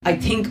I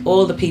think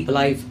all the people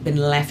I've been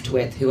left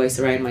with, who I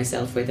surround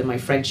myself with in my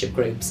friendship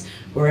groups,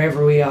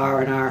 wherever we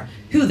are and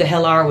who the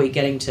hell are we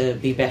getting to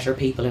be better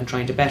people and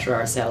trying to better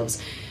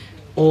ourselves,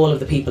 all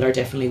of the people are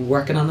definitely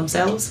working on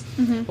themselves.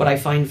 Mm-hmm. What I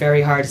find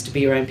very hard is to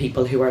be around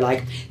people who are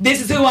like, this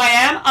is who I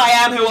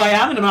am who I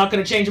am, and I'm not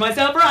going to change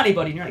myself for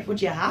anybody. And you're like, well,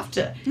 you have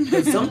to,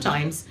 because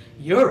sometimes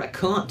you're a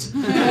cunt.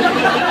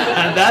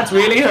 And that's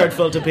really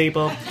hurtful to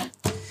people.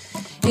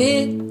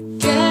 It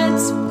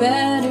gets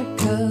better,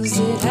 'cause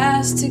it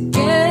has to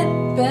get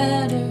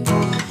better.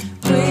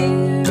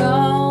 We're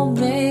all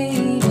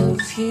made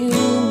of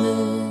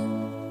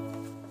human.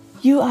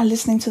 You are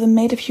listening to the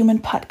Made of Human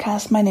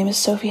podcast. My name is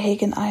Sophie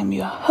Hagen. I am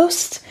your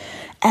host.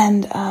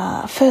 And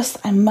first,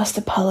 I must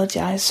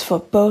apologize for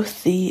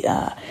both the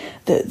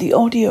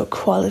audio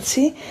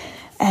quality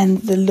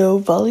and the low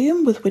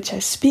volume with which I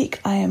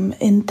speak. I am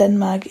in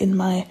Denmark in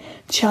my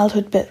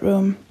childhood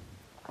bedroom.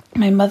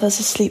 My mother's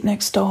asleep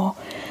next door,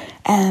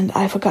 and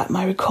I forgot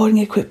my recording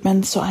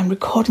equipment, so I'm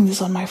recording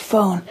this on my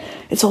phone.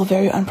 It's all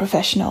very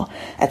unprofessional.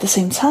 At the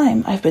same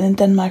time, I've been in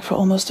Denmark for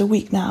almost a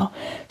week now,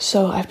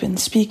 so I've been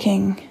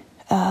speaking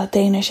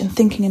Danish and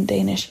thinking in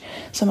Danish,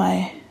 so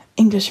my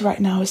English right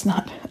now is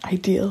not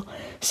ideal.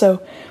 So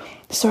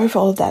sorry for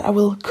all of that. I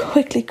will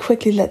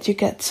quickly let you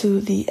get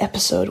to the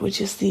episode, which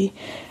is the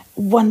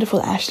wonderful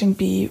Aisling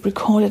Bea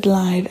recorded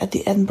live at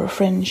the Edinburgh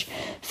Fringe.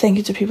 Thank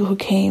you to people who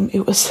came.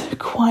 It was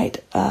quite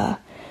an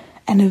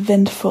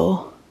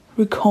eventful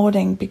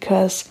recording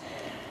because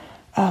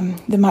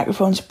the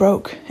microphones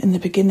broke in the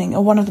beginning,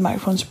 or one of the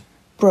microphones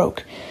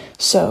broke.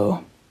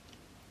 So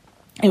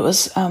it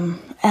was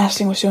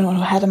Aisling was the only one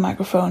who had a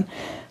microphone,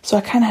 so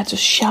I kind of had to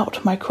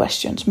shout my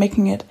questions,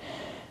 making it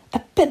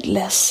a bit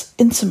less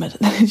intimate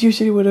than it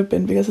usually would have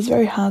been, because it's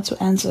very hard to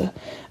answer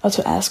or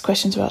to ask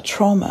questions about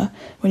trauma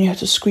when you have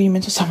to scream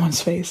into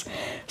someone's face.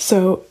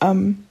 So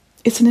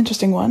it's an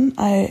interesting one.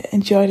 I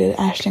enjoyed it.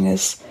 Aisling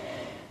is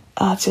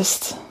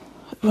just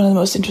one of the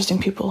most interesting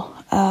people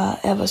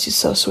ever. She's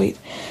so sweet.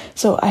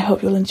 So I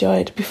hope you'll enjoy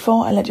it.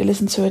 Before I let you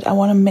listen to it, I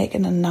want to make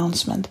an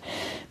announcement.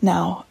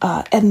 Now,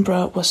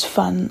 Edinburgh was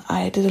fun.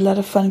 I did a lot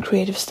of fun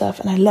creative stuff,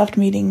 and I loved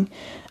meeting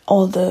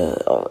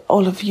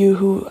all of you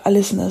who are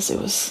listeners.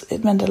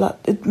 It meant a lot.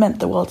 It meant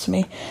the world to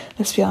me.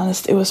 Let's be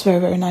honest. It was very,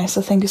 very nice.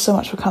 So thank you so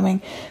much for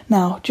coming.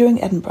 Now, during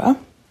Edinburgh,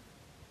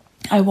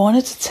 I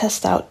wanted to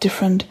test out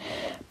different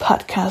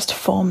podcast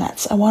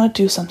formats. I want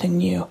to do something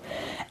new,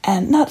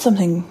 and not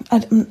something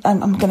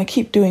I'm going to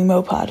keep doing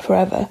Mopod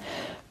forever,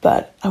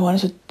 but I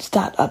wanted to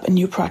start up a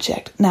new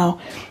project. Now,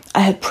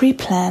 I had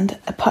pre-planned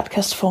a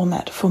podcast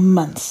format for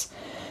months,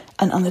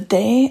 and on the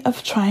day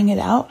of trying it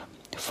out,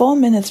 4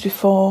 minutes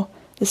before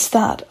the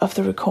start of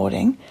the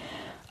recording,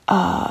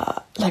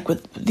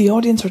 with the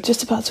audience were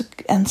just about to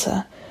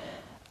enter,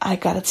 I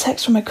got a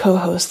text from my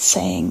co-host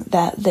saying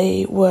that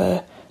they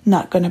were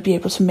not going to be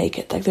able to make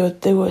it. Like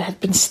they had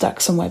been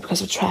stuck somewhere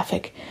because of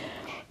traffic.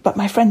 But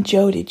my friend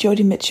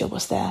Jodie Mitchell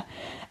was there,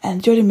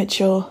 and Jodie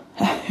Mitchell,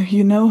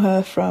 you know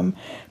her from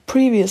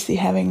previously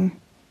having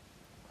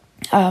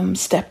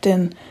stepped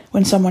in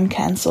when someone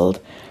cancelled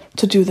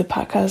to do the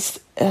podcast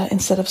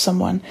instead of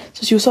someone.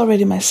 So she was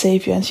already my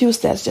savior, and she was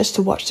there just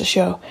to watch the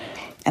show.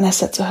 And I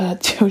said to her,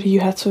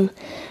 Jodie,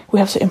 we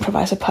have to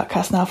improvise a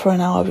podcast now for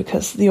an hour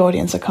because the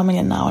audience are coming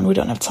in now and we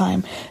don't have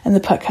time, and the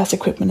podcast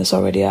equipment is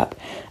already up.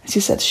 And she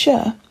said,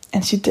 sure.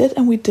 And she did,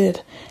 and we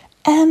did.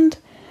 And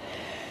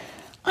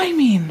I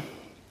mean,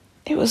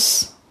 it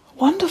was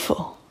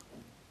wonderful.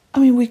 I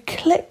mean, we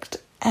clicked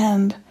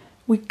and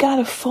we got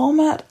a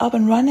format up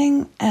and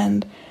running,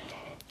 and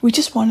we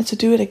just wanted to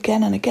do it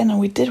again and again, and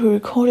we did. We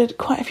recorded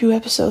quite a few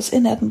episodes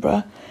in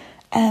Edinburgh,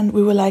 and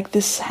we were like,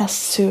 this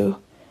has to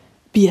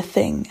be a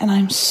thing, and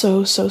I'm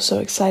so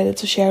excited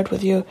to share it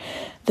with you.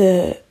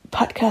 The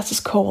podcast is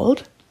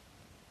called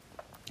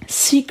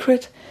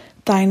Secret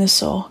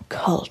Dinosaur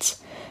Cult.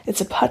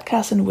 It's a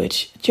podcast in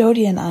which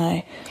Jodie and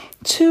I,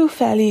 two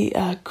fairly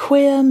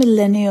queer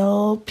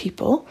millennial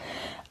people,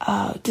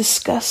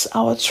 discuss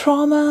our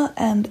trauma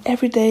and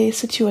everyday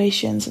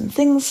situations and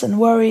things and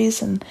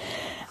worries and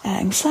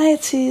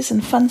anxieties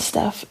and fun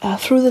stuff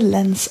through the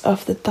lens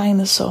of the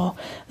dinosaur,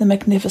 the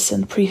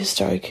magnificent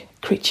prehistoric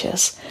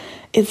creatures.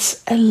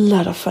 It's a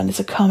lot of fun. It's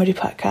a comedy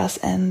podcast,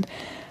 and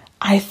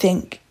I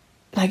think,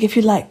 if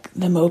you like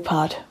the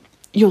Mopod,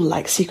 you'll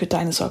like Secret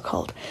Dinosaur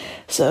Cult.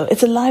 So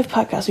it's a live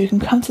podcast, so you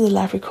can come to the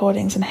live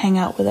recordings and hang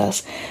out with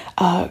us.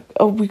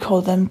 Or we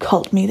call them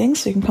cult meetings,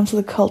 so you can come to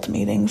the cult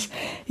meetings.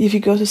 If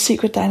you go to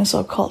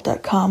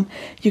secretdinosaurcult.com,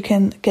 you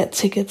can get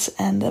tickets,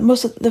 and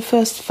most of the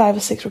first 5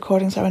 or 6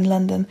 recordings are in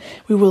London.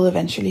 We will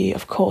eventually,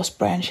 of course,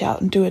 branch out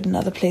and do it in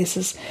other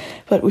places,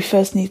 but we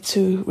first need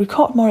to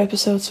record more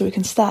episodes so we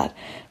can start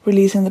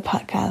releasing the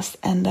podcast,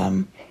 and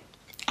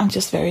I'm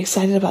just very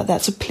excited about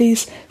that. So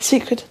please,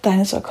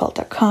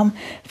 secretdinosaurcult.com.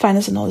 Find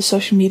us on all the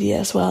social media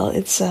as well.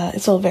 It's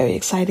all very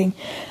exciting.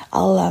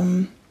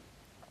 I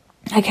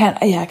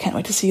can't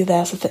wait to see you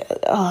there. So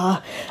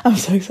I'm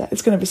so excited.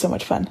 It's going to be so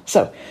much fun.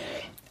 So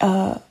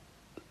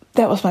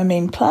that was my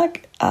main plug.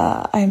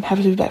 I'm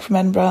happy to be back from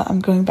Edinburgh. I'm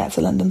going back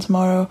to London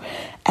tomorrow,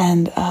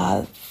 and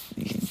I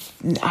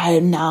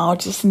now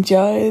just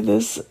enjoy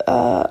this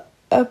a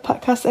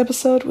podcast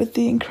episode with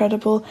the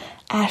incredible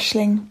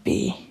Aisling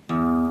B.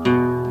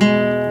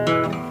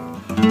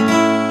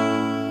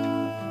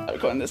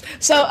 On this.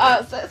 So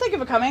thank you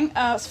for coming.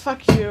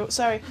 Fuck you.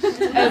 Sorry. I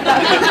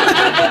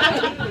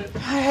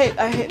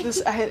hate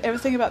this. I hate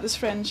everything about this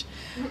fringe.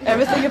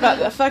 Everything about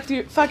the fuck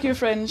you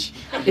fringe.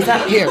 Is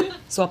that here?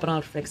 Swap and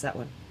I'll fix that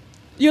one.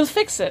 You'll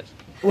fix it.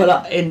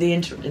 Well, in the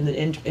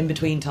in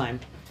between time.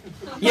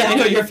 Yeah, I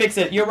know you're fix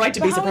it. You're right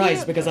to be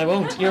surprised because I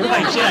won't. You're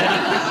right.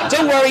 Yeah.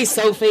 Don't worry,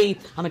 Sophie.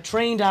 I'm a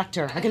trained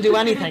actor. I can do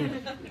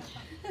anything.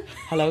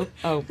 Hello?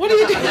 Oh. What are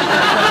you doing?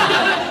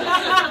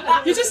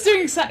 You're just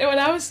doing exactly what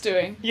I was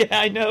doing. Yeah,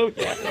 I know.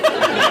 Yeah.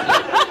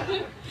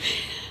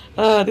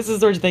 This is the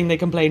sort of thing they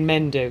complain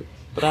men do.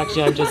 But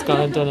actually, I've just gone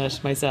and done it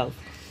myself.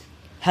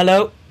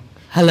 Hello?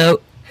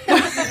 Hello?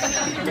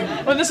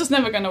 Well, this is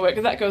never going to work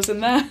if that goes in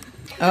there.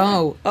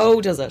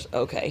 Oh, does it?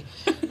 Okay.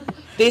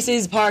 This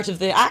is part of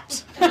the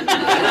act?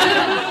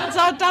 It's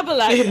our double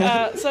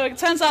act. So it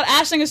turns out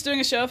Aisling is doing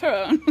a show of her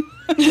own.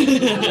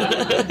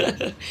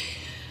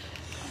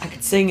 I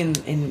could sing in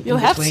You'll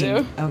between.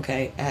 have to.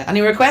 Okay.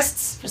 Any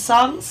requests for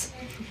songs?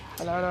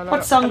 Hello.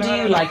 What song do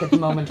you like at the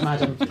moment,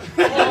 madam? I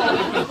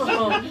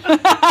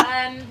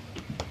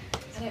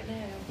don't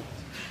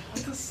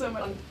know. So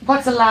much.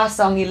 What's the last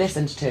song you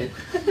listened to?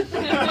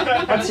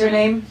 What's your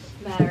name?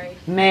 Mary.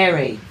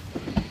 Mary.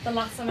 The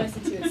last time I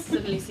listened to is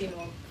Suddenly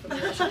Seymour from the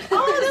Russian.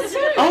 Oh, that's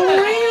very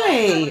Oh,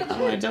 really?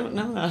 Oh, I don't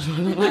know that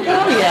one. I'm like,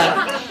 oh,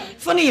 yeah.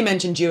 Funny you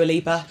mentioned Dua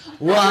Lipa.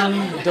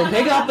 1, don't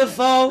pick up the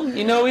phone.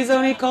 You know he's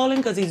only calling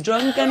because he's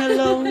drunk and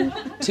alone.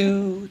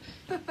 2,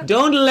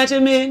 don't let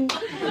him in.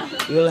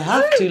 You'll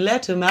have to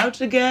let him out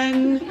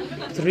again.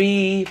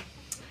 3,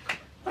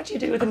 what do you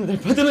do with them? They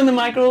put them in the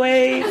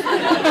microwave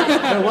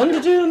for 1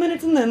 to 2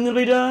 minutes and then they'll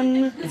be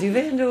done. As you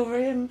bend over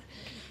him.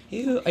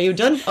 Are you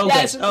done? Oh,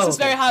 yeah, good. it's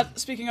very hard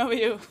speaking over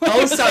you.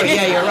 Oh, sorry.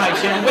 Yeah, you're right.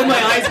 Yeah. With my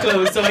eyes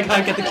closed, so I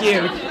can't get the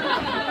cue.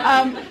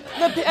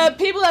 The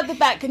people at the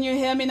back, can you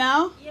hear me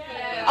now?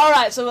 Yeah. All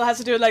right, so we'll have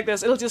to do it like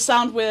this. It'll just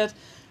sound weird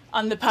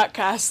on the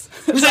podcast.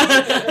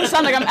 It'll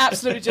sound like I'm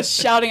absolutely just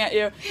shouting at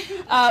you,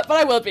 but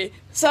I will be.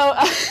 So,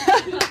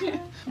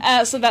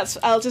 so that's.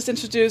 I'll just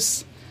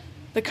introduce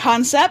the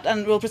concept,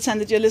 and we'll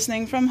pretend that you're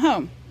listening from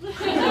home.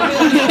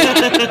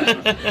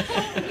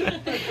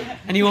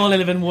 And you all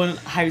live in one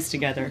house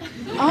together.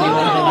 Oh, you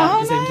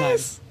all live at the same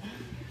nice.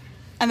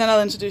 And then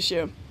I'll introduce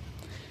you.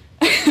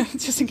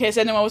 Just in case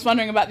anyone was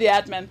wondering about the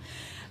admin.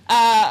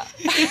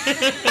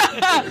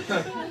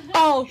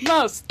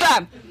 Almost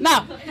done.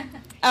 Now,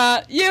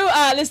 you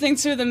are listening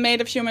to the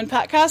Made of Human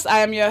podcast. I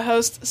am your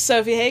host,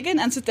 Sophie Hagen,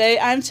 and today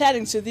I'm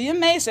chatting to the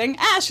amazing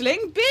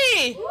Aisling B.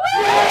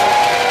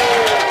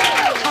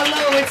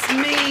 Hello, it's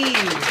me.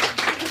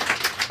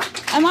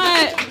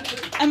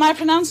 Am I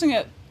pronouncing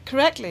it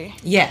correctly?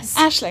 Yes.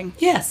 Aisling.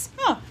 Yes.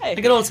 Oh, hey. I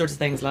get all sorts of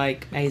things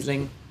like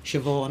Aisling,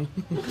 Siobhan.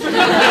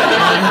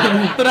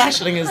 But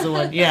Aisling is the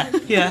one. Yeah.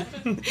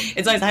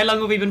 It's nice. How long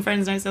have we been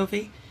friends now,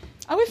 Sophie?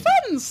 Are we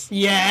friends?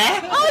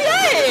 Yeah. Oh,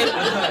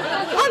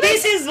 yay!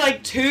 This is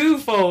like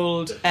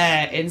twofold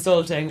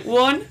insulting.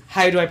 1,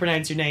 how do I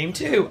pronounce your name?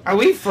 2, are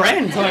we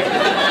friends?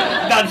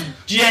 That's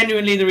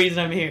genuinely the reason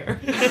I'm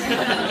here.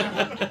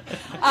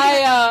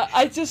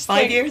 I just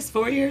 5 years?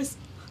 4 years?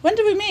 When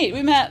did we meet?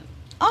 We met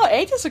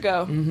 8 years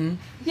ago. Mm-hmm.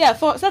 Yeah,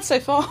 4. Let's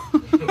say 4.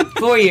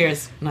 4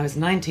 years when I was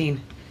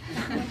 19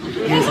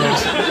 years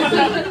old.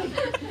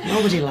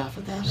 Nobody laugh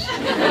at that.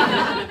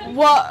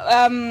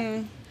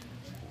 What?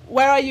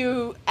 Where are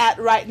you at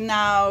right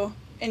now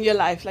in your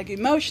life? Like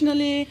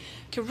emotionally,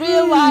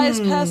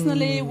 career-wise,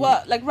 personally?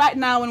 What? Like right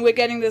now when we're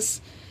getting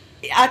this.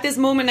 At this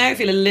moment now, I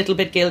feel a little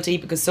bit guilty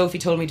because Sophie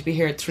told me to be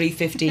here at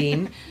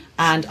 3:15,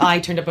 and I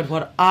turned up at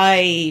what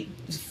I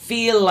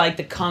feel like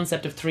the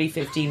concept of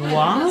 3:15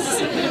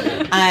 was,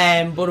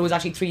 but it was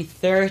actually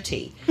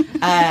 3:30,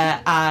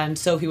 and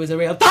Sophie was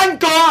thank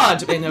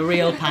God, in a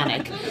real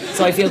panic.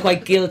 So I feel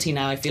quite guilty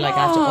now. I feel like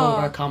I have to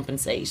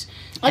overcompensate.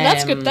 Oh,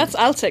 that's good.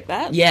 I'll take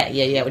that.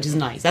 Yeah, which is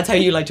nice. That's how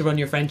you like to run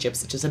your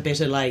friendships. It's just a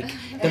bit of like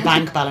the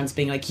bank balance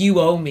being like, you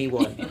owe me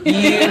one.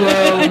 You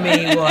owe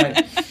me one.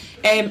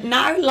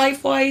 Now,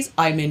 life-wise,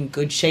 I'm in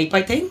good shape,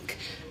 I think.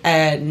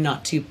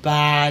 Not too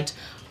bad.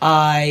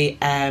 I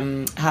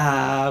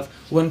have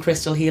one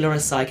crystal healer, a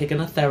psychic,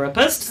 and a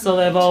therapist, so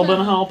they've all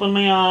been helping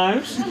me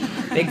out.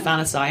 Big fan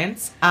of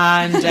science.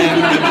 And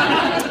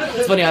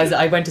it's funny,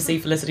 I went to see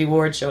Felicity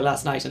Ward's show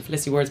last night, and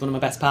Felicity Ward's one of my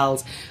best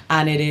pals,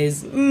 and it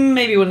is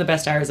maybe one of the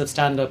best hours of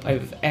stand-up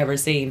I've ever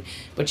seen.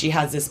 But she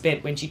has this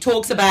bit when she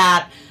talks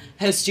about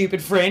her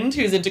stupid friend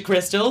who's into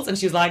crystals, and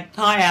she was like,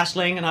 hi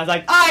Aisling, and I was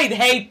like, I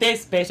hate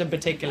this bit in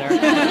particular. She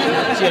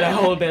had a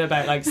whole bit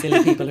about like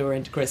silly people who are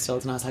into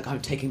crystals, and I was like, I'm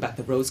taking back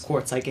the rose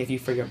quartz I gave you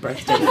for your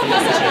birthday,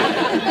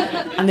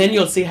 Felicity. And then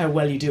you'll see how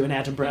well you do in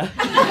Edinburgh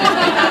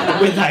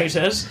without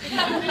it.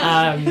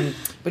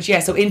 But yeah,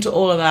 so into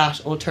all of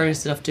that alternative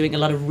stuff, doing a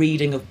lot of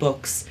reading of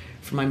books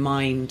for my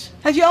mind.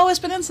 Have you always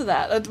been into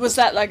that? Or was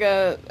that like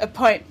a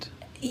point?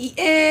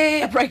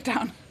 Yeah, A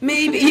breakdown?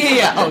 maybe.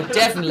 Yeah. Oh,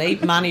 definitely.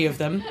 Many of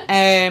them.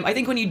 I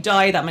think when you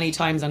die that many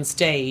times on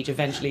stage,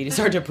 eventually you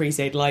start to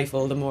appreciate life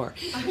all the more.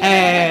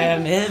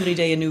 Every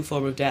day a new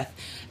form of death.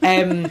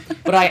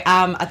 But I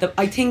am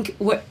I think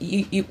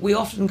we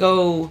often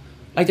go.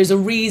 Like, there's a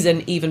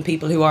reason even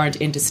people who aren't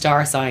into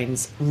star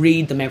signs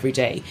read them every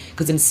day,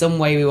 because in some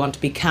way we want to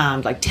be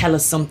calmed. Like, tell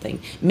us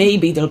something.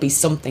 Maybe there'll be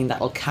something that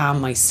will calm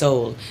my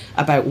soul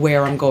about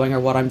where I'm going or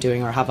what I'm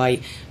doing, or have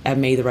I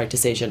made the right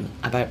decision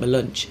about my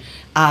lunch.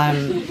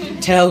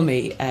 Tell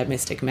me,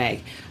 Mystic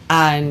Meg.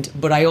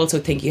 But I also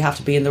think you have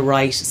to be in the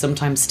right,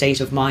 sometimes,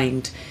 state of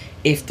mind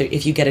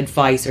if you get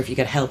advice or if you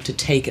get help to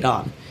take it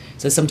on.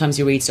 So sometimes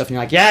you read stuff and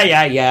you're like,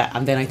 yeah.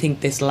 And then I think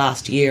this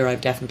last year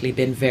I've definitely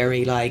been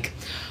very like,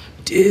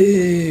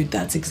 dude,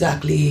 that's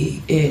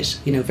exactly it.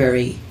 You know,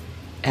 very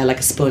like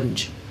a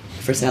sponge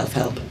for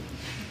self-help.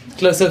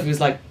 Sophie was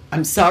like,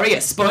 I'm sorry,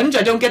 a sponge?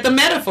 I don't get the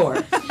metaphor.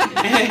 Is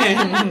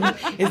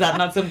that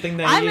not something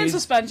that I'm into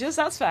sponges,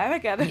 that's fine, I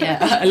get it.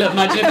 Yeah, look,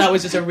 imagine if that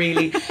was just a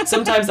really...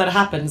 Sometimes that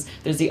happens.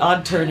 There's the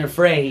odd turn of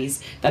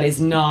phrase that is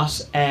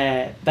not...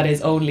 that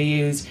is only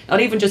used,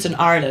 not even just in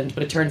Ireland,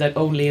 but it turns out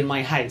only in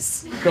my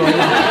house growing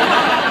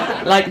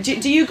up. Like,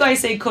 do you guys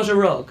say cut a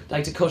rug?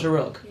 Like to cut a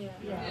rug?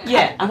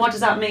 Yeah, and what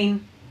does that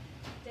mean?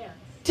 Dance.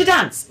 To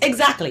dance,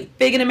 exactly.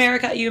 Big in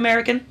America, are you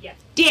American? Yeah.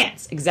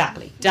 Dance,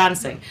 exactly,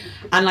 dancing.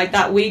 And like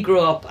that, we grew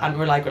up and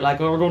we're like,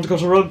 oh, we're going to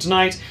cut a rug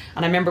tonight.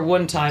 And I remember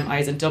one time I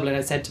was in Dublin,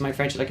 I said to my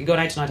friend, she's like, you going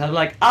out tonight? I was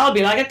like, I'll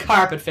be like a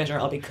carpet fitter,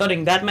 I'll be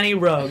cutting that many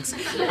rugs.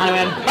 And I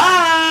went,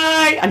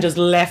 bye, and just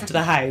left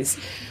the house.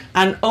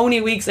 And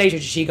only weeks later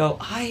did she go,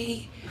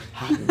 I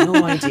had no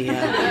idea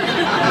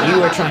what you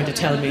were trying to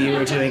tell me you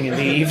were doing in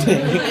the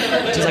evening.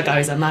 Just like I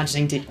was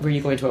imagining, were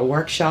you going to a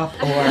workshop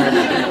or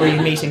were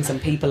you meeting some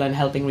people and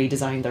helping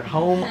redesign their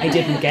home? I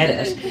didn't get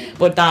it.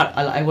 But that,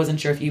 I wasn't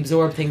sure if you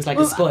absorb things like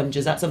a sponge.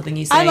 Is that something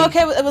you say? I'm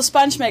okay with well,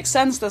 sponge makes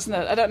sense, doesn't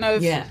it? I don't know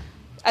if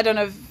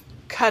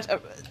cut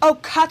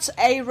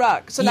a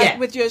rug. So like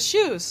with your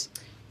shoes.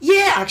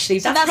 Yeah, actually,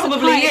 that's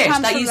probably it.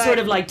 That you like, sort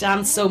of like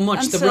dance so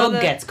much, the rug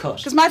gets cut.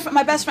 Because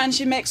my best friend,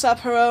 she makes up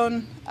her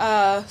own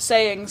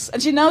sayings,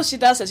 and she knows she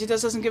does it. She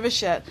just doesn't give a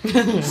shit.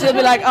 She'll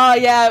be like, "Oh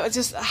yeah, it's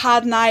just a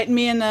hard night.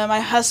 Me and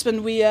my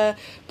husband, we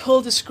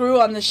pulled a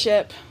screw on the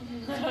ship."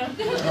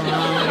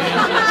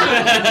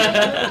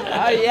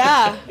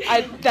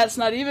 That's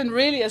not even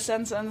really a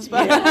sentence,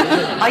 but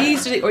I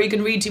used to, or you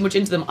can read too much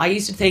into them. I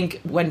used to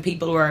think when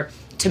people were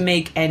to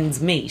make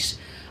ends meet,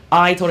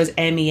 I thought it was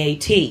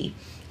MEAT.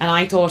 And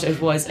I thought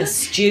it was a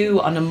stew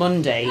on a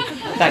Monday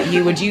that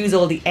you would use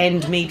all the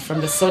end meat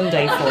from the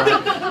Sunday for.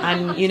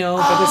 And, you know,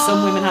 because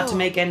some women had to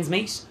make ends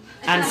meet.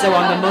 And so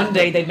on the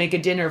Monday, they'd make a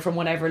dinner from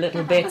whatever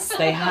little bits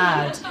they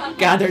had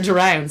gathered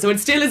around. So it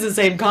still is the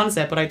same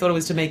concept, but I thought it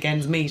was to make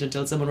ends meet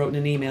until someone wrote in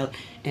an email,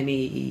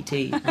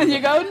 MEET. And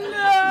you go,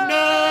 no!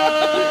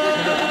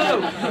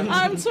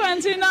 I'm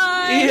 29!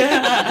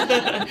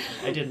 Yeah.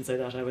 I didn't say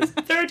that, I was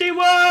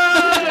 31!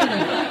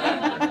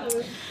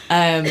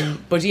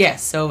 But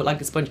yes, so like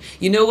a sponge.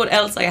 You know what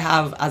else I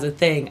have as a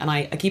thing? And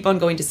I keep on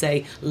going to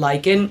say,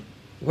 like in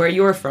where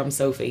you're from,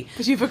 Sophie.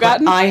 Because you've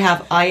forgotten? But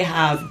I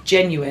have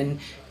genuine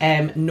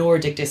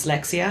Nordic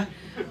dyslexia.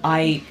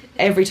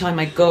 Every time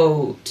I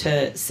go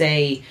to,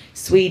 say,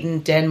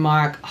 Sweden,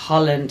 Denmark,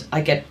 Holland,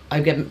 I get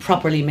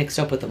properly mixed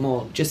up with them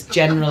all. Just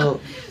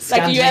general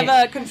Like, do you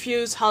ever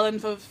confuse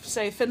Holland for,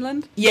 say,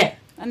 Finland? Yeah.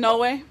 And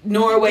Norway?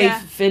 Norway, yeah.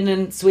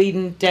 Finland,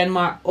 Sweden,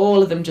 Denmark,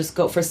 all of them just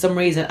go for some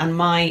reason. And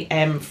my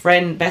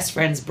best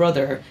friend's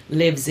brother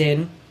lives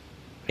in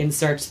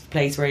insert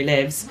place where he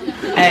lives, so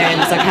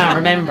I can't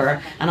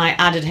remember, and I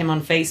added him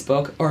on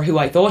Facebook, or who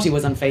I thought he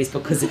was on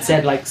Facebook, because it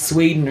said like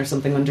Sweden or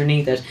something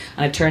underneath it,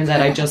 and it turns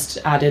out I just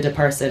added a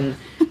person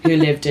who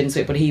lived in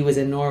Sweden, but he was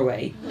in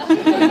Norway, one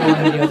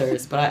of the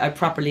others. But I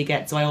properly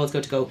get, so I always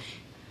go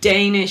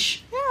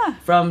Danish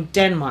from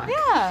Denmark.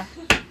 Yeah.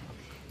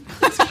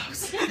 That's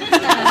close.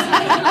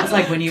 That's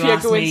like when you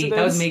asked me,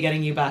 that was me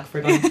getting you back for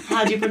going,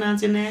 how do you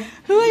pronounce your name?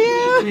 Who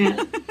are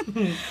you?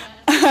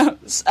 Yeah.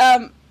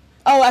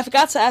 Oh, I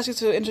forgot to ask you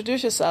to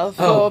introduce yourself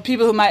for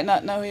people who might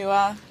not know who you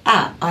are.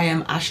 I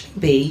am Aisling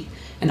B,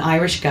 an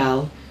Irish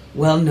gal,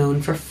 well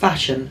known for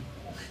fashion.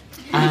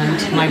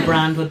 And my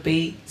brand would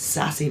be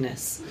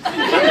sassiness,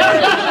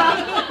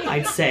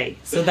 I'd say.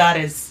 So that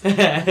is,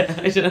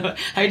 I don't know,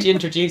 how do you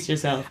introduce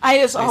yourself?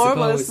 It's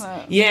horrible, isn't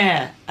it?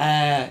 Yeah.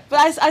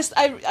 But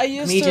I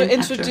used to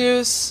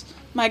introduce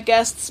my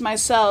guests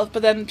myself,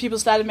 but then people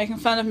started making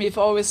fun of me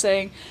for always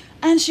saying,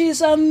 and she's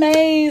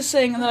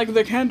amazing. And they're like,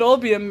 they can't all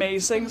be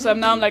amazing. So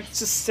now I'm like,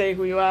 just say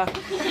who you are.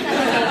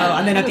 Oh,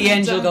 and then at the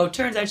end you'll go,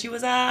 turns out she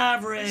was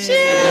average.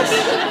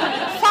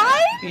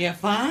 Fine? Yeah,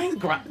 fine.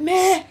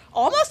 Meh.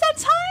 Almost on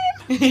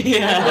time?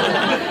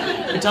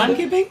 Yeah. For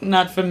timekeeping?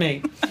 Not for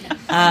me.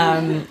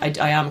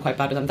 I am quite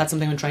bad with them. That's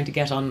something I'm trying to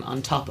get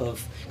on top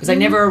of. Because I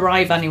never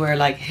arrive anywhere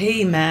like,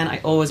 hey man, I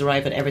always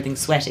arrive at everything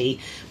sweaty.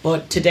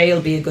 But today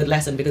will be a good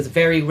lesson because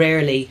very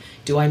rarely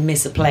do I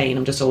miss a plane.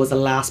 I'm just always the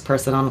last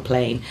person on a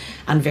plane.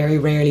 And very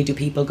rarely do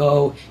people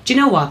go, do you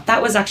know what?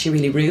 That was actually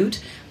really rude.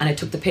 And it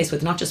took the piss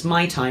with not just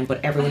my time,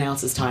 but everyone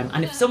else's time.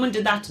 And if someone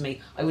did that to me,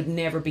 I would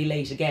never be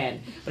late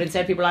again. But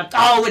instead people are like,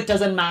 oh, it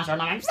doesn't matter.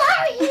 And I'm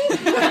sorry.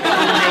 And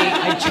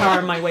I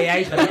charm my way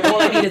out of it.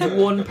 All I need is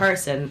one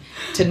person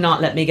to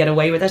not let me get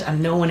away with it.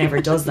 And no one ever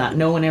does that.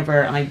 No one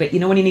ever. But you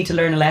know when you need to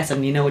learn a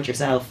lesson, you know it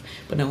yourself.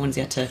 But no one's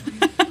yet to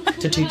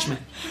teach me.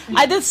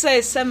 I did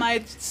say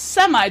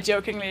semi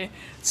jokingly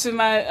to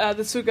my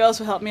the two girls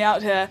who helped me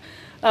out here.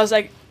 I was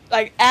like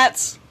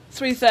at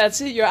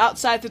 3:30, you're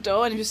outside the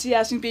door, and if you see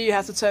Aisling Bea, you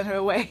have to turn her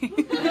away.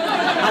 And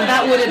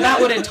that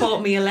would have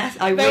taught me a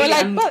lesson. They were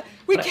like, but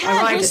we can't.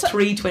 I arrived at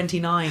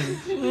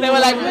 3:29. They were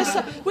like,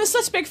 we're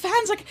such big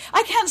fans. Like,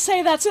 I can't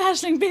say that to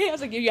Aisling Bea. I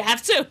was like, you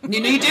have to.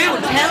 You do.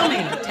 Tell me.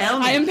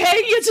 I am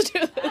paying you to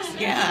do this.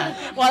 Yeah.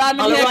 Well,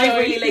 I'll arrive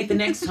really late the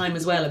next time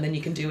as well, and then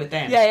you can do it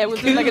then. Yeah,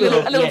 we'll do like a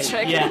little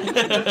trick.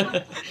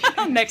 Yeah.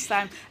 Next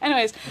time.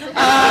 Anyways.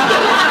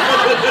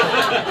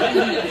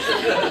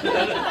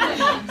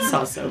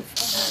 So.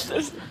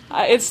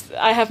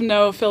 I have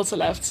no filter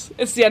left.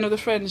 It's the end of the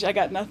Fringe. I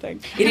got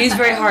nothing. It is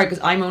very hard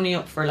because I'm only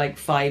up for like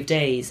 5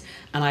 days,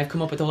 and I've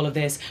come up with all of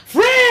this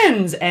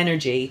Friends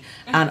energy,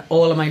 and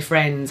all of my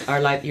friends are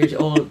like,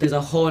 there's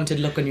a haunted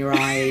look in your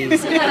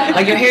eyes.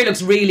 Like your hair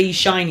looks really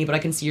shiny, but I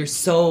can see your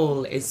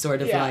soul is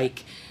sort of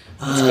like.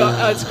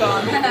 It's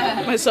gone.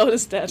 My soul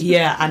is dead.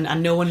 Yeah,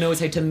 and no one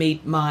knows how to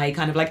meet my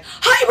kind of like,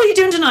 hi, what are you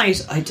doing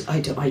tonight? I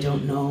don't know. I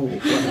don't know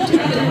who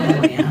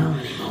I am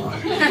anymore.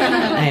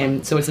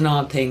 So it's an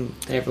odd thing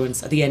that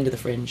everyone's at the end of the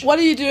Fringe. What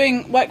are you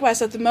doing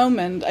work-wise at the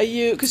moment? Are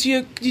you, because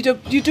you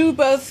do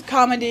both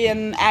comedy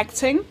and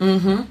acting?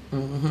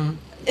 Mm-hmm.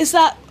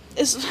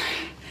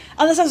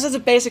 Unless that's a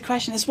basic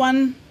question,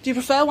 do you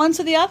prefer one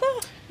to the other?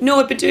 No,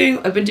 I've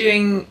been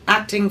doing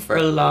acting for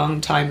a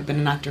long time. I've been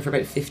an actor for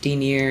about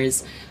 15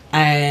 years.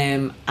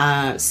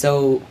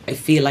 So I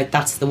feel like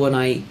that's the one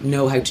I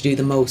know how to do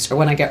the most, or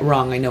when I get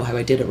wrong I know how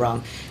I did it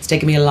wrong. It's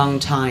taken me a long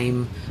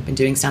time. I've been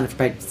doing stand-up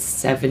for about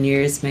 7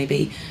 years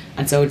maybe,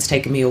 and so it's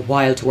taken me a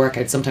while to work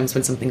out sometimes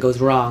when something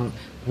goes wrong,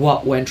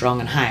 what went wrong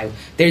and how.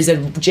 There's a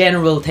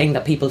general thing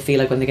that people feel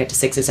like when they get to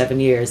 6 or 7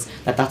 years,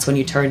 that's when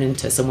you turn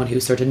into someone who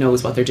sort of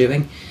knows what they're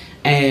doing.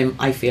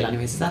 I feel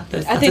anyways, that's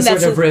the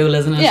sort of rule,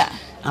 isn't it? Yeah.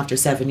 After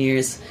 7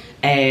 years.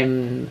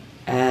 So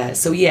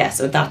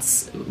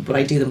that's, but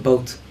I do them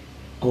both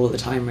all the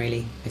time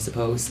really, I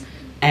suppose.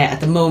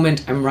 At the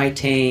moment I'm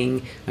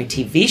writing my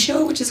TV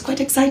show, which is quite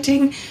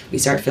exciting. We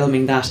start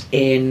filming that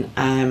in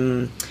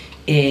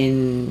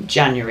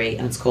January,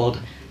 and it's called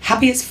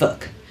Happy as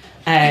Fuck.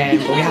 But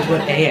we have to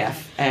put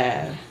AF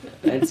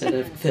instead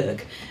of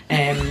fuck.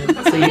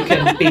 So you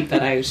can beep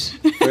that out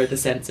for the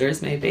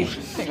censors maybe.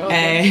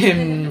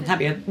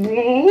 Happy as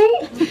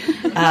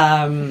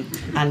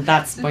and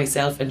that's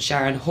myself and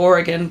Sharon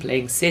Horgan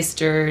playing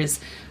sisters.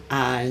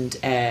 And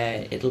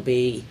it'll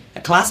be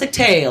a classic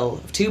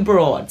tale of two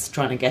broads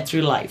trying to get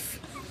through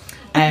life.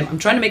 I'm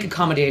trying to make a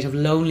comedy out of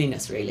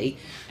loneliness, really.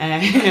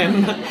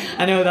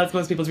 I know that's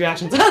most people's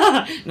reactions.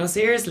 No,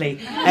 seriously.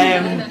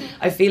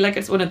 I feel like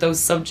it's one of those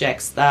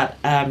subjects that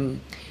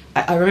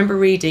I remember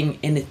reading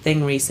in a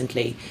thing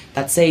recently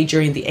that, say,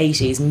 during the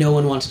 80s, no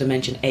one wanted to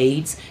mention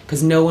AIDS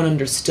because no one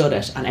understood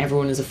it, and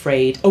everyone is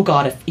afraid, oh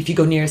God, if you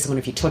go near someone,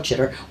 if you touch it,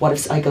 or what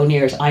if I go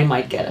near it, I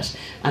might get it.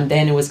 And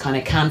then it was kind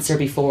of cancer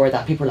before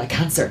that. People were like,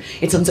 cancer,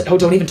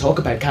 don't even talk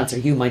about cancer,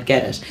 you might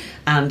get it.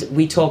 And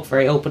we talk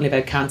very openly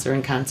about cancer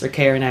and cancer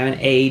care now and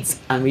AIDS,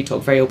 and we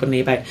talk very openly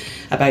about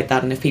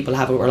that, and if people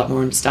have a lot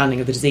more understanding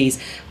of the disease.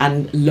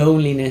 And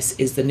loneliness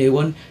is the new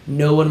one.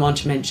 No one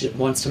wants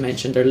to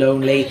mention they're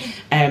lonely.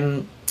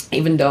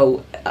 Even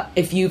though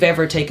if you've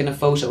ever taken a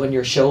photo and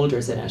your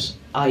shoulder's in it,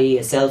 i.e.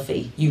 a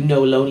selfie, you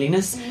know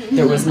loneliness.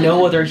 There was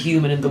no other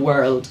human in the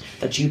world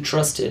that you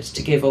trusted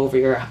to give over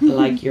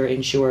your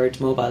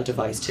insured mobile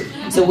device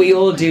to. So we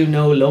all do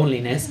know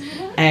loneliness,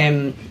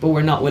 but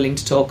we're not willing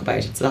to talk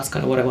about it. So that's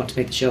kind of what I want to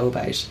make the show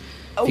about. If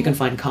you can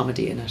find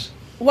comedy in it.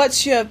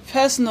 What's your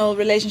personal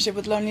relationship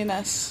with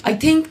loneliness? I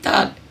think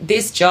that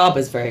this job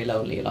is very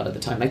lonely a lot of the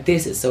time. Like,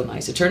 this is so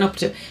nice to turn up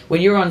to. When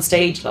you're on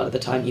stage a lot of the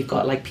time, you've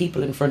got like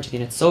people in front of you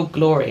and it's so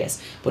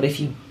glorious. But if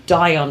you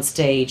die on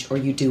stage or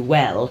you do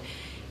well,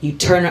 you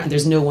turn around and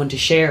there's no one to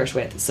share it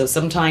with. So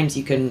sometimes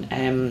you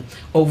can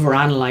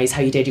overanalyze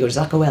how you did. You go, does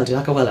that go well? Did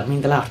that go well? I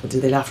mean, they laughed, but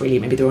do they laugh really?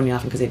 Maybe they're only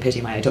laughing because they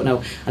pity me. I don't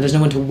know. And there's no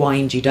one to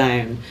wind you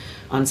down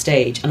on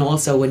stage. And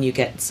also when you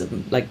get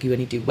some, like when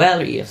you do well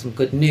or you have some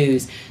good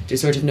news,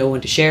 there's sort of no one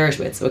to share it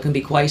with. So it can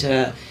be quite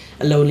a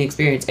a lonely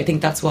experience. I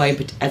think that's why,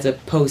 as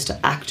opposed to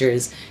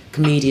actors,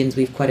 comedians,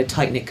 we've quite a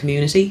tight-knit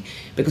community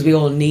because we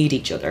all need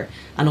each other,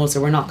 and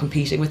also we're not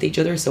competing with each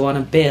other. So on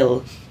a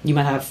bill you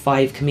might have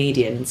 5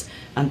 comedians,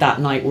 and that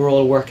night we're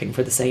all working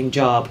for the same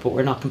job, but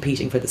we're not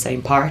competing for the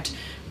same part.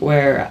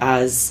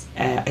 Whereas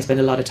I spend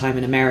a lot of time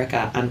in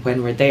America, and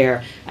when we're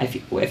there,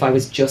 if I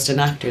was just an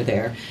actor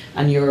there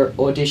and you're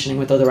auditioning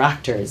with other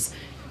actors,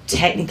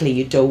 technically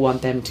you don't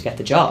want them to get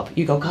the job.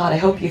 You go, God, I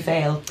hope you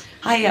fail.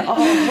 Hiya, oh,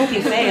 I hope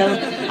you fail.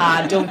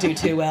 Don't do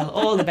too well.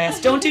 All the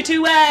best. Don't do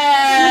too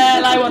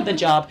well. I want the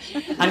job.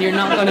 And you're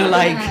not going to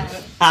like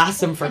ask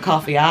them for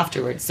coffee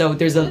afterwards. So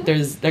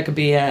there could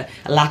be a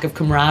lack of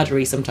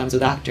camaraderie sometimes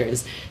with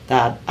actors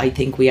that I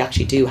think we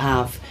actually do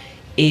have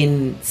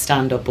in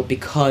stand-up, but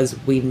because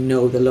we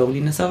know the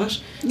loneliness of it,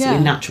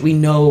 so we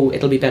know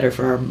it'll be better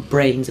for our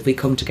brains if we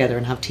come together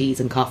and have teas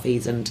and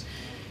coffees and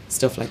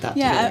stuff like that.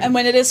 Yeah, together. and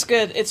when it is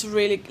good, it's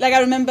really like, I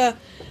remember,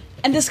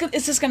 and this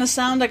is going to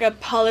sound like a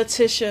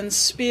politician's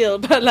spiel,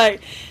 but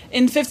like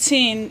in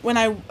 2015 when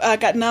I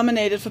got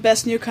nominated for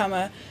Best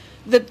Newcomer,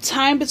 the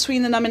time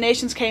between the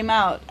nominations came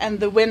out and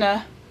the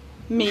winner,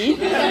 me,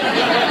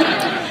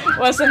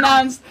 was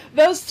announced.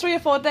 Those 3 or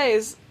 4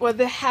 days were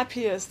the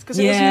happiest because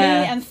it was me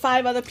and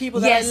 5 other people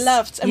that I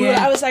loved, and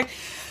I was like,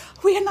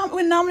 we're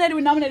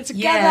nominated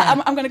together.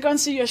 Yeah. I'm going to go and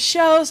see your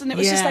shows, and it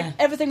was just like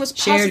everything was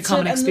shared positive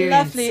common and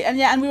experience. lovely,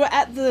 and we were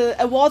at the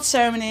award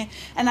ceremony,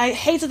 and I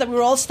hated that we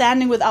were all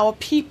standing with our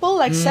people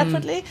like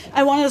separately.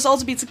 I wanted us all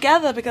to be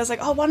together because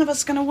like, oh, one of us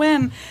is going to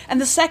win, and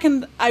the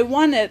second I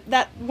won it,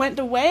 that went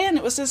away, and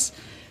it was just,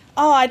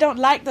 oh, I don't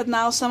like that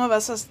now. Some of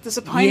us are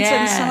disappointed,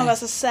 and some of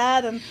us are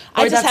sad, and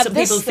I just have some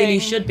this people thing. feel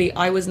you should be.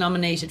 I was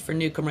nominated for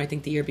Newcomer, I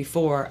think, the year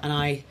before, and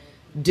I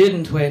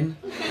didn't win.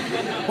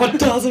 What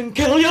doesn't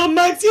kill you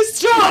makes you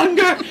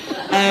stronger.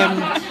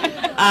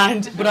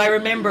 But I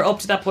remember up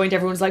to that point,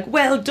 everyone's like,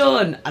 "Well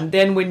done," and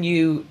then when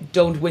you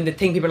don't win the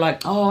thing, people are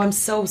like, "Oh, I'm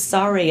so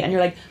sorry," and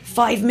you're like,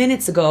 5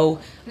 minutes ago,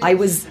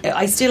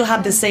 I still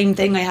had the same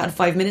thing I had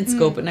 5 minutes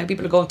ago, but now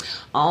people are going,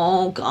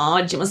 "Oh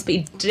God, you must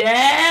be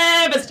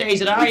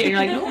devastated, are you?" And you're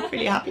like, "No, I'm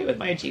really happy with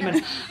my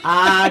achievements."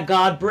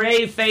 God,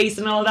 brave face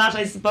and all that,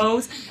 I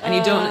suppose. And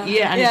you don't,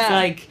 it's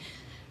like,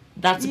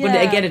 that's, but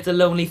again, it's a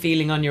lonely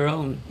feeling on your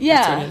own. Yeah.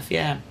 It's sort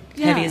of,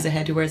 heavy as a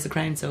head who wears the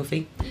crown,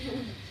 Sophie.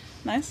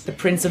 Nice. The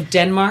Prince of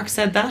Denmark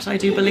said that, I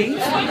do believe.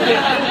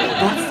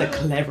 That's the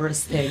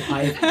cleverest thing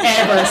I've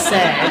ever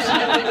said.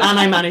 And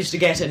I managed to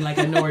get in like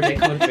a Nordic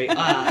country.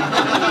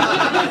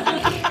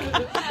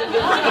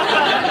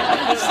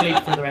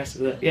 Sleep for the rest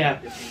of it. Yeah.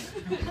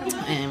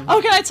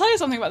 Oh, can I tell you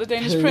something about the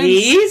Danish Prince?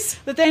 Please?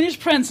 The Danish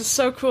Prince is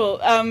so cool.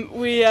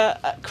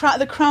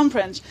 The Crown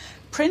Prince.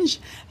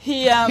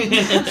 He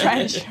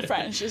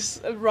French is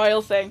a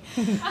royal thing.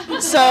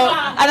 So,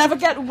 and I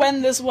forget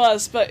when this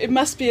was, but it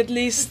must be at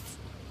least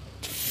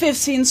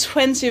 15,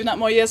 20, if not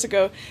more years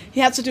ago. He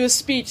had to do a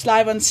speech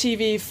live on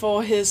TV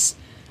for his,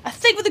 I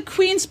think, with the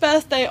Queen's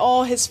birthday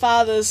or his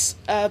father's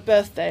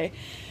birthday,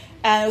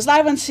 and it was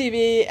live on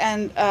TV,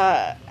 and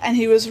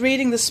he was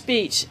reading the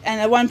speech,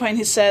 and at one point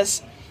he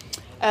says,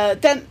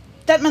 "Den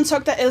man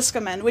tugter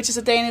elsker man," which is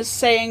a Danish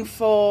saying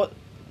for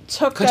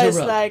tugter is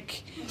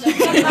like.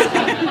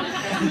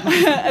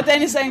 A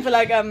Danish saying for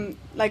like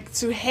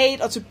to hate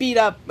or to beat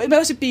up,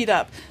 mostly beat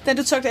up. Then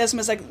to talk to Esma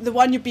is like the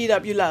one you beat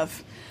up, you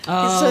love.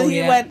 Oh, so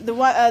he went. The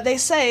one they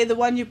say the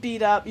one you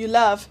beat up, you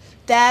love.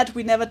 Dad,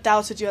 we never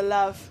doubted your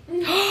love.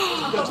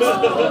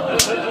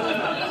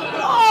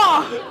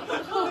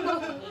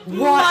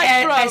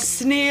 What a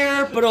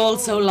sneer, but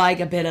also like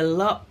a bit of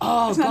love.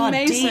 Oh, Isn't God,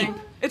 amazing? deep.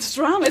 It's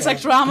drama. It's like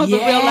drama, but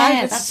real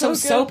life. It's that's so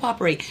soap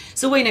opery.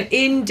 So wait, now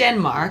in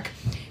Denmark,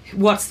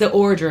 what's the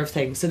order of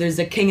things? So there's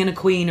a king and a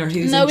queen, or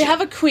who's? No, we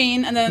have a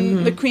queen, and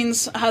then the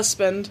queen's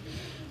husband.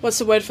 What's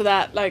the word for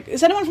that? Like,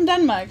 is anyone from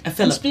Denmark? A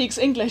Philip. Who speaks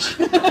English?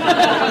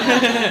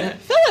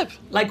 Philip.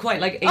 Like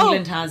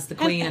England has the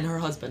queen and her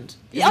husband.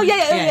 Yeah,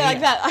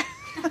 like that.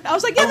 I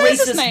was like, yeah,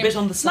 that's his name. Bit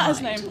on the it's not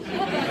side. his name.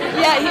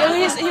 Yeah,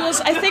 he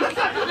was. I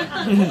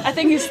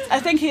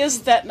think he is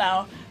dead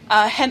now.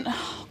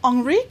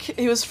 Henrik.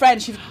 He was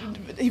French.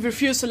 He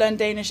refused to learn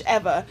Danish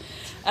ever.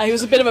 He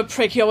was a bit of a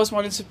prick. He always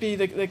wanted to be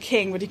the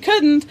king, but he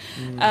couldn't.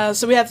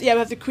 So we have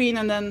the queen,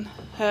 and then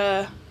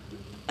her.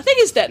 I think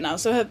he's dead now.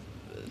 So her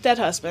dead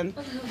husband,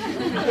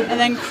 and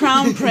then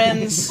crown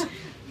prince,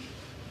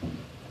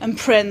 and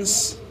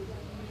prince,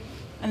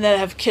 and then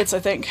have kids. I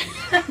think.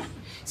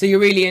 So you're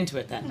really into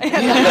it then?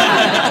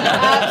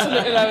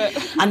 Absolutely love it.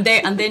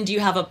 And then do you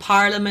have a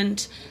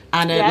parliament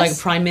and like a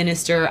prime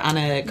minister and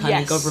a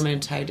kind of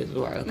government? How does it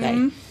work?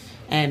 Okay.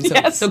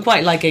 So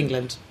quite like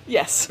England.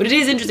 Yes. But it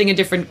is interesting in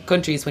different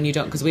countries when you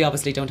don't, because we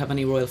obviously don't have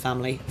any royal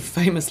family,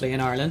 famously in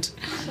Ireland,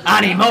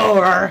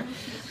 anymore.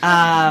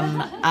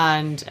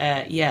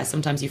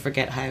 Sometimes you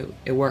forget how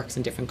it works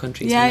in different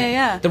countries.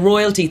 Yeah. The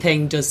royalty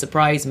thing does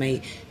surprise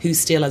me, who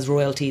still has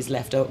royalties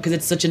left over, because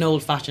it's such an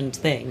old-fashioned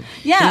thing.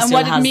 Yeah, and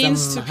what it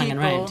means to hanging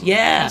people. around.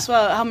 Yeah. As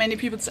well, how many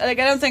people... Like,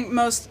 I don't think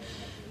most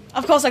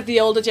of course, like the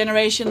older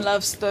generation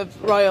loves the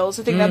royals.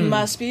 I think that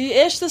must be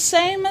ish the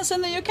same as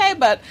in the UK,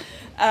 but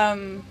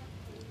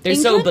they're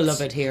so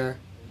beloved here.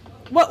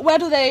 Where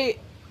do they?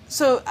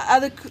 So are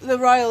the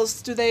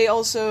royals? Do they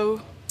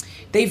also?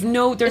 They're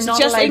not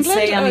allowed to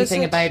say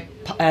anything about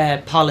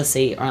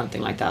policy or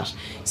anything like that.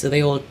 So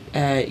they all,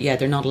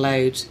 they're not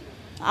allowed.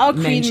 Our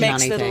queen mention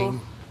makes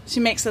anything. She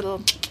makes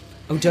little.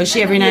 Oh, does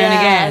she every now and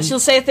again? She'll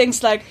say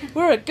things like,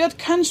 "We're a good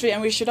country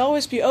and we should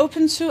always be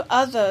open to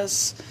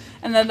others."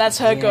 And then that's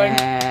her going,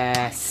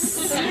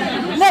 yes.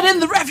 "Let in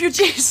the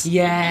refugees."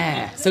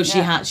 Yeah. So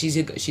she's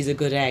a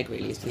good egg,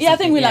 really. Yeah, I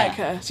think we like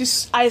her.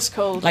 She's ice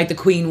cold. Like the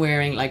Queen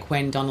wearing, like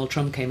when Donald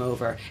Trump came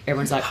over,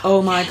 everyone's like,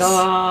 "Oh my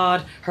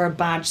God, her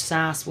badge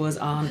sass was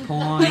on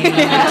point."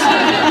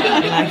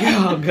 Like,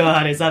 oh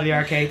God, is that the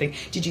arcade thing?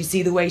 Did you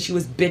see the way she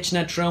was bitching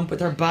at Trump with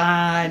her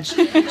badge?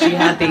 She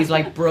had these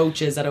like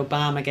brooches that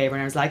Obama gave her,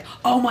 and I was like,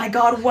 "Oh my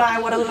God,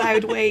 wow, what a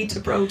loud way to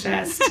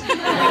protest."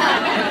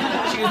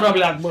 She was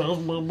probably like,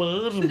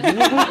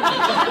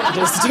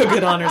 just took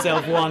it on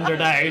herself,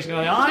 wandered out,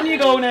 going, "On you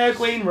go now,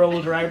 Queen,"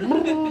 rolled her out,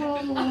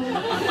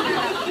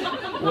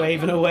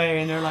 waving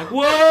away, and they're like,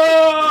 "Whoa!"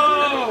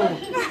 I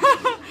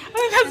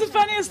think that's the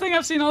funniest thing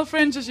I've seen all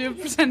Fringe is you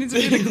pretending to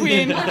be the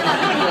Queen.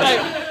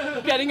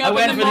 Like, getting up I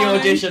went in for the morning. the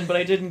audition, but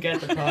I didn't get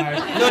the part.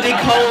 Bloody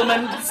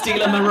Coleman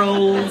stealing my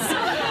roles.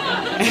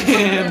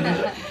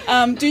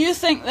 Do you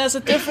think there's a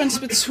difference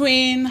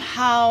between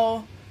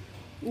how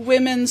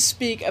women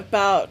speak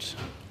about,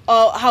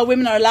 or how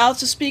women are allowed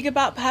to speak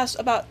about, perhaps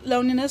about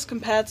loneliness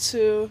compared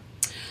to?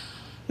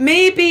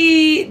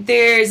 Maybe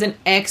there's an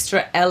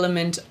extra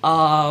element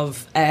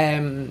of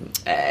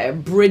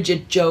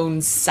Bridget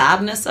Jones'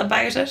 sadness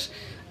about it.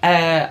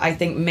 I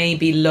think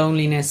maybe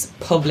loneliness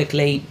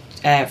publicly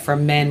for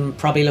men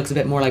probably looks a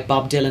bit more like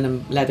Bob Dylan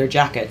and leather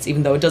jackets,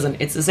 even though it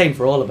doesn't. It's the same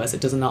for all of us.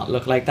 It does not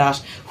look like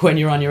that when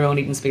you're on your own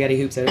eating spaghetti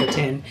hoops out of a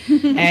tin.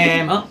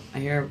 I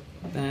hear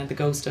the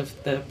ghost of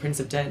the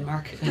Prince of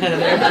Denmark.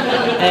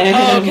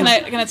 Can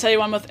I tell you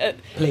one more?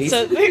 Please.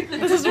 So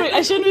this is really,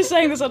 I shouldn't be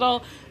saying this at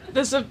all.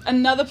 There's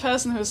another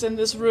person who's in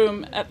this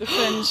room at the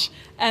Fringe,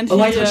 and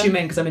I thought you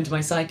meant because I'm into my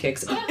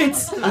sidekicks.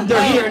 And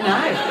they're here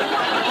now.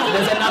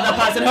 There's another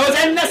person who's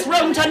in this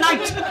room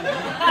tonight.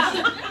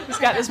 He's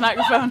got this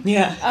microphone.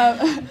 Yeah.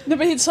 No,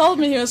 but he told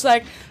me, he was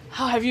like,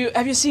 "Oh, have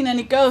you seen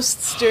any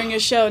ghosts during your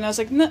show?" And I was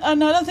like, "No, I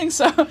don't think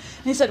so." And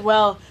he said,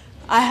 "Well,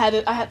 I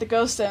had the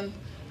ghost in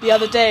the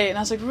other day," and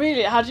I was like,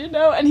 "Really? How do you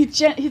know?" And he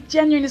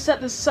genuinely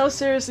said this so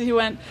seriously. He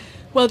went,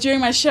 "Well, during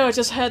my show, I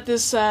just heard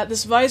this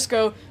voice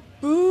go,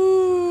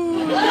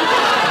 boo."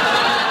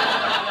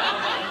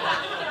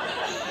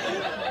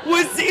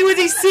 Was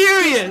he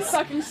serious?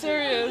 Fucking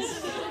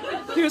serious.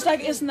 He was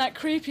like, "Isn't that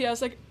creepy?" I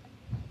was like,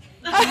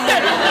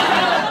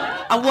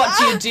 And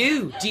what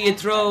do? Do you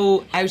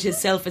throw out his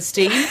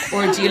self-esteem,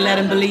 or do you let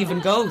him believe in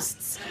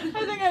ghosts?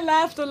 I think I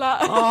laughed a lot.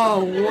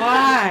 Oh,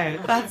 wow.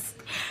 That's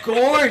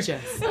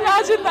gorgeous.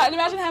 Imagine that.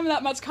 Imagine having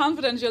that much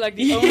confidence. You're like,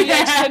 the only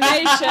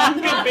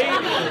explanation could be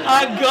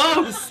a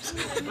ghost.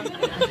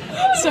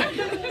 Sorry.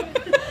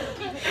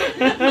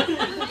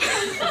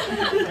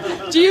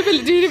 Do you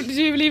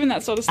believe in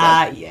that sort of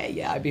stuff?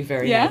 Yeah. I'd be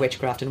very into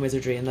witchcraft and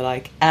wizardry and the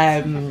like.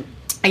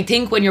 I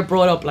think when you're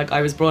brought up, like I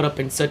was brought up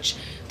in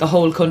the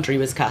whole country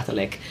was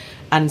Catholic,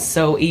 and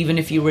so even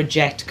if you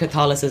reject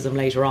Catholicism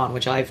later on,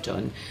 which I've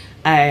done,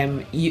 the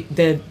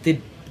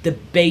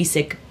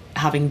basic,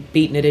 having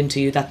beaten it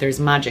into you that there's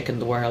magic in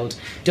the world,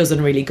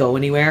 doesn't really go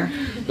anywhere.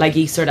 Like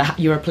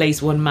you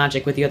replace one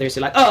magic with the other, so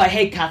you're like, "Oh, I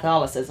hate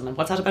Catholicism," and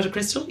what's that about a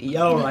crystal?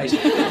 Yeah, all right.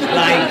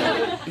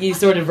 Like you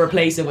sort of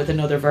replace it with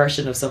another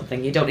version of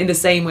something. You don't, in the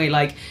same way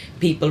like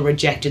people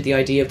rejected the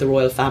idea of the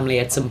royal family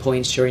at some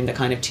point during the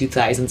kind of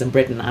 2000s in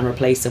Britain and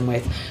replaced them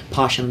with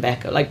Posh and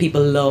Becca. Like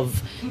people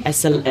love a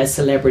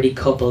celebrity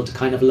couple to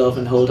kind of love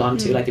and hold on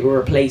to. Like they were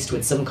replaced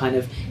with some kind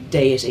of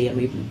deity, and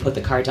we put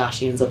the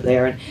Kardashians up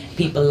there, and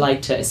people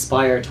like to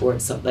aspire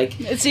towards something. Like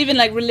it's even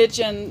like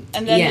religion,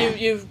 and then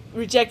you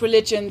reject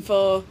religion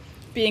for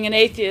being an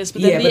atheist,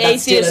 but then the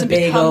atheism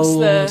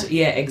becomes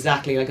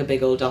exactly, like a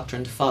big old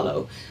doctrine to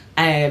follow.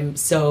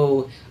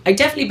 So I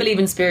definitely believe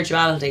in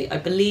spirituality. I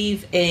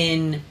believe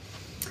in,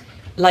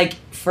 like,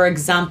 for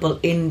example,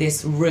 in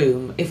this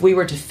room, if we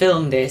were to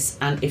film this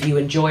and if you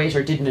enjoy it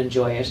or didn't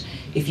enjoy it,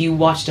 if you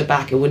watched it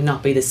back, it would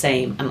not be the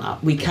same. And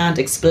we can't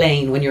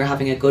explain when you're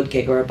having a good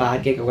gig or a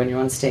bad gig, or when you're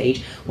on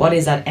stage, what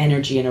is that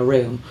energy in a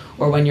room,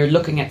 or when you're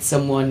looking at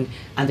someone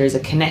and there's a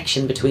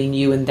connection between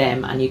you and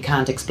them and you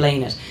can't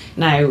explain it.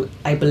 Now,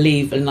 I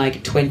believe in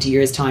like 20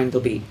 years time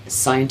there'll be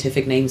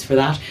scientific names for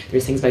that.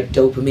 There's things about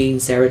dopamine,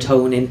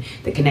 serotonin,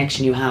 the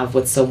connection you have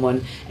with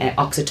someone.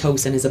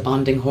 Oxytocin is a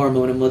bonding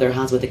hormone a mother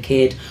has with a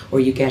kid, or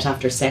you get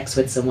after sex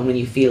with someone when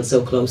you feel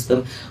so close to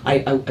them. I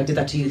did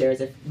that to you there,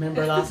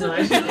 remember last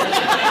night?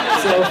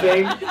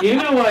 Sophie, you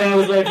know why I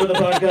was late for the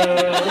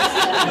podcast.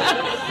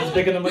 I was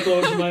picking up my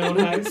clothes in my own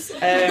house.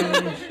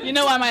 You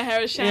know why my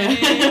hair is shiny.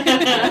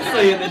 I saw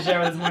you in the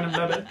shower this morning,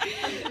 baby.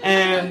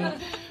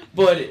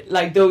 But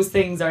like those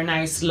things are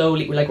now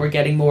slowly, like we're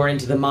getting more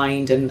into the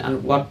mind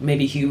and what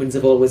maybe humans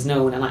have always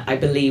known. And I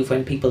believe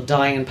when people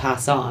die and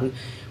pass on,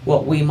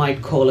 what we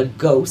might call a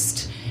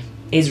ghost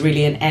is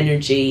really an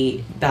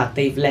energy that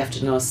they've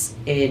left in us.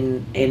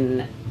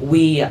 In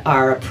we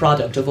are a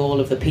product of all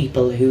of the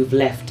people who've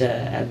left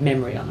a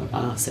memory on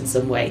us in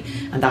some way,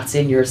 and that's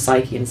in your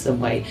psyche in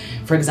some way.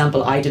 For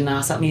example, I didn't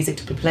ask that music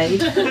to be played,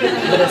 but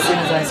as soon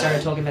as I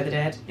started talking about the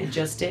dead, it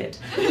just did.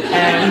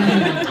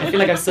 I feel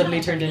like I've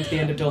suddenly turned into the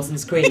end of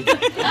Dawson's Creek.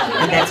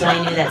 And that's why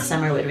I knew that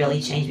summer would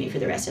really change me for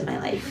the rest of my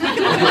life.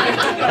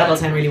 That'll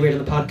sound really weird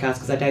on the podcast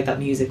because I doubt that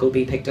music will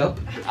be picked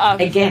up.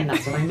 Again,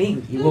 that's what I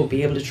mean. You won't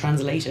be able to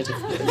translate it if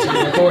you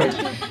record.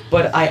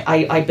 But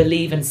I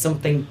believe in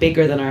something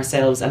bigger than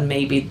ourselves, and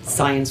maybe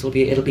science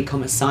it'll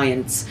become a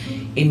science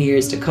in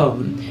years to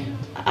come,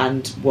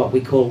 and what we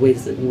call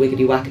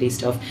wiggity wackety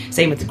stuff.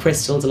 Same with the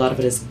crystals, a lot of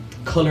it is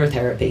colour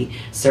therapy.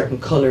 Certain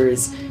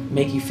colours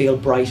make you feel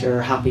brighter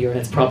or happier, and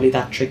it's probably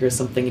that triggers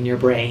something in your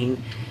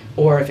brain.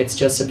 Or if it's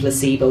just a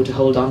placebo to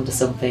hold on to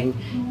something,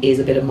 is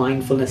a bit of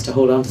mindfulness to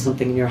hold on to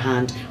something in your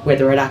hand.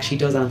 Whether it actually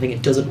does anything,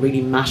 it doesn't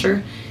really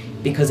matter,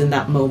 because in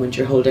that moment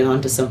you're holding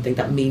on to something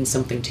that means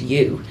something to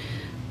you.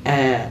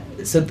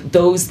 So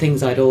those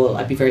things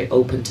I'd be very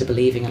open to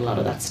believing in a lot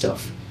of that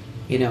stuff,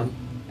 you know.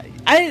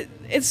 I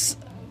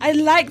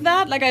like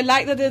that. Like, I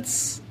like that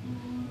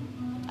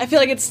I feel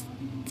like it's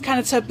kind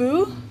of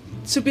taboo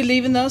to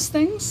believe in those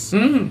things.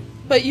 Mm.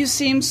 But you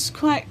seem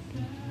quite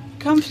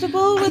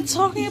comfortable with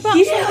talking about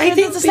it. Yeah, I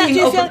think do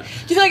you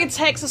feel like it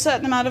takes a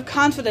certain amount of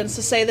confidence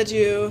to say that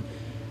you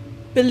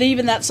believe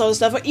in that sort of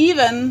stuff, or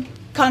even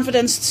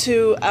confidence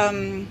to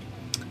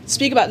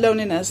speak about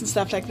loneliness and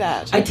stuff like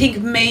that? I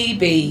think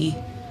maybe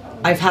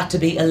I've had to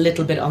be a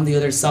little bit on the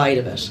other side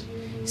of it.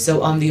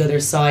 So on the other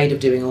side of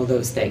doing all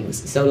those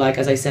things. So like,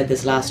 as I said,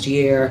 this last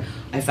year,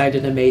 I found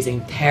an amazing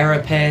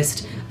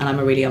therapist, and I'm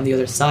really on the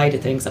other side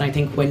of things. And I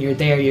think when you're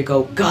there, you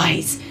go,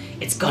 guys,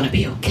 it's going to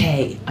be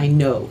okay. I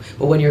know.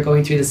 But when you're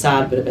going through the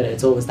sad bit of it,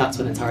 that's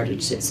when it's harder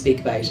to speak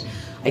about.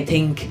 I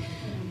think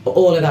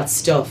all of that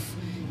stuff,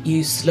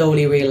 you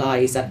slowly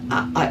realise that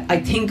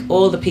I think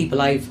all the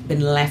people I've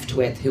been left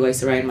with, who I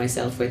surround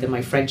myself with in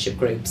my friendship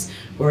groups,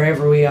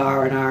 wherever we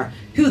are and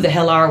who the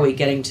hell are we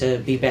getting to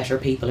be better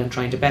people and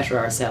trying to better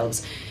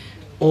ourselves,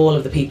 all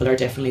of the people are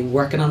definitely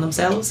working on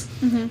themselves.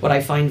 Mm-hmm. What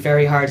I find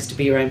very hard is to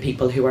be around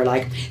people who are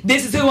like,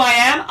 this is who I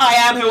am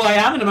who I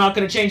am, and I'm not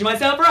going to change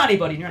myself for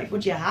anybody. And you're like,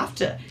 but you have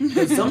to,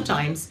 because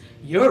sometimes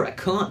you're a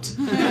cunt.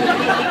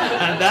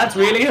 And that's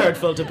really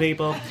hurtful to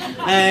people.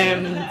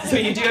 So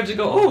you do have to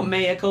go, oh,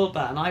 mea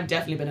culpa. And I've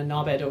definitely been a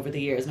knobhead over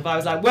the years. And if I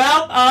was like,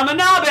 well, I'm a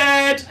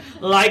knobhead,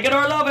 like it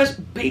or love it,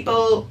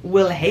 people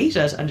will hate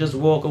it and just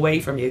walk away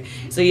from you.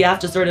 So you have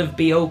to sort of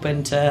be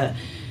open to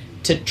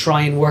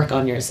try and work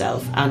on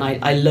yourself. And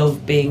I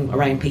love being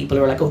around people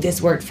who are like, oh, this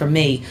worked for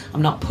me.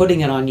 I'm not putting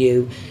it on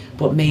you,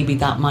 but maybe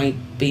that might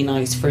be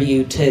nice for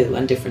you too,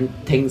 and different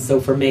things. So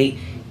for me,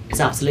 it's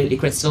absolutely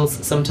crystals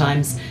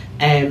sometimes.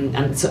 And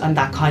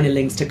that kind of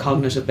links to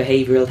cognitive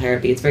behavioural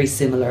therapy. It's very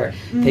similar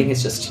thing.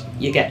 It's just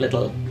you get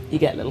little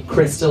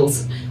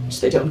crystals,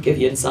 which they don't give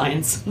you in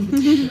science,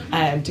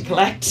 to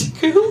collect.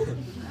 Cool,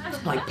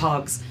 like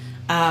pogs.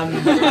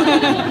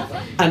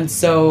 And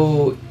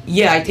so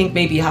yeah, I think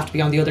maybe you have to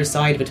be on the other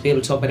side of it to be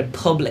able to talk about it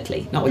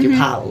publicly, not with your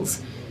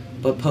pals,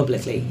 but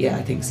publicly. Yeah,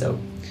 I think so.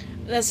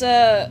 There's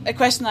a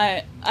question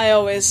I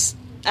always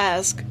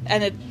ask,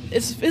 and it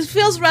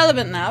feels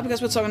relevant now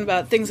because we're talking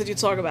about things that you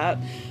talk about.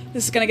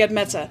 This is going to get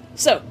meta.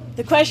 So,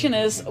 the question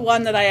is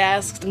one that I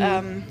asked...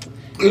 cool.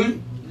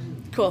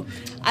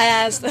 I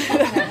asked...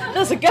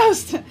 There's a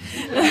ghost!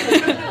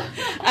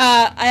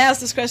 I asked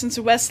this question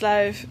to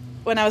Westlife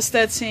when I was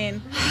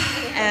 13.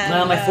 And,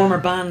 well, my former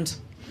band.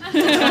 I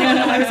don't even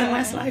know I was in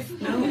Westlife.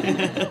 No.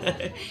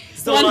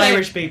 Still all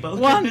Irish people.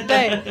 One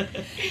day.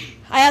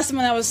 I asked them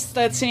when I was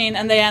 13,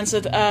 and they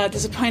answered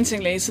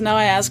disappointingly. So now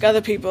I ask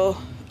other people.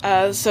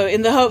 So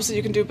in the hopes that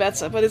you can do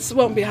better. But it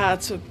won't be hard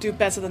to do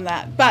better than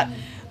that. But...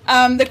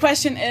 the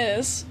question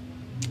is,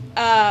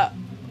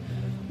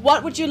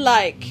 what would you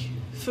like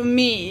for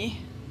me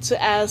to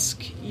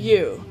ask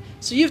you?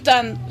 So you've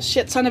done a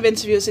shit ton of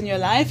interviews in your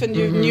life, and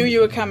you knew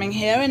you were coming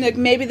here, and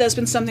maybe there's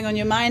been something on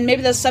your mind.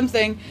 Maybe there's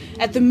something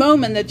at the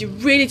moment that you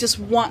really just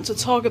want to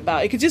talk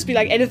about. It could just be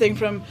like anything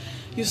from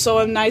you saw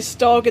a nice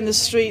dog in the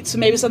street to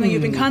maybe something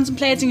you've been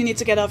contemplating, you need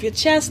to get off your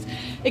chest.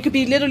 It could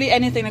be literally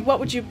anything. Like, what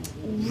would you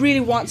really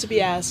want to be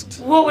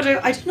asked?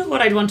 I don't know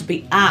what I'd want to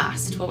be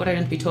asked. What would I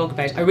want to be talked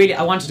about?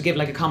 I wanted to give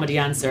like a comedy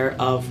answer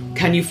of,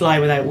 can you fly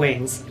without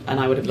wings? And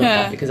I would have loved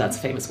that because that's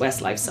a famous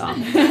Westlife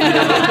song. And then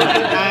I would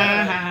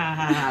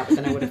have like, but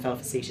then I would have felt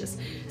facetious.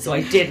 So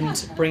I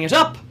didn't bring it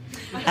up.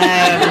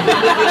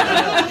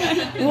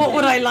 What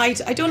would I like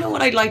I don't know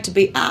what I'd like to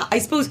be. I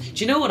suppose,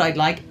 do you know what I'd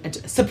like?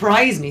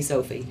 Surprise me,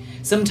 Sophie.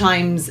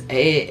 Sometimes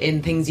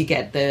in things you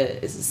get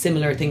the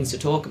similar things to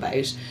talk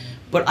about.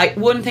 But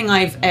one thing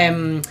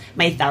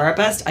my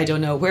therapist, I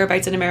don't know,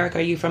 whereabouts in America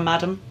are you from,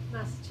 madam?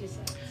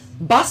 Massachusetts.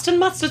 Boston,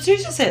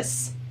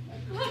 Massachusetts.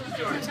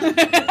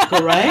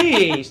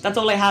 great. That's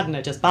all I had in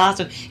it, just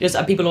Boston.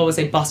 People always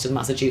say Boston,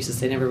 Massachusetts.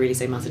 They never really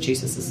say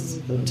Massachusetts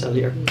until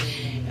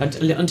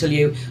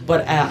you.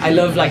 But I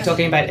love like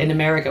talking about in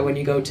America when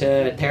you go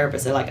to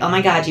therapists, they're like, oh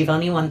my God, you've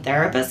only one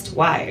therapist?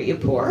 Why? Are you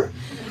poor?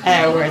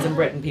 Whereas in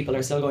Britain, people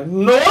are still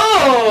going,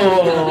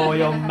 no,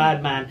 you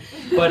madman.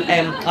 But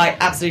I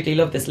absolutely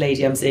love this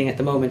lady I'm seeing at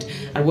the moment.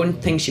 And one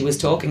thing she was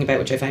talking about,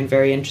 which I found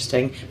very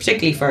interesting,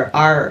 particularly for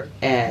our,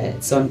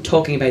 so I'm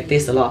talking about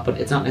this a lot,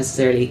 but it's not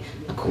necessarily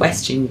a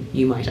question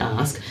you might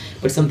ask,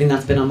 but something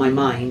that's been on my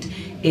mind,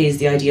 is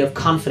the idea of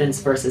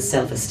confidence versus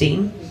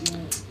self-esteem.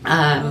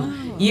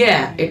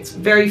 Yeah, it's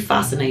very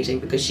fascinating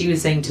because she was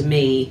saying to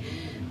me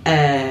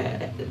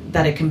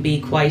that it can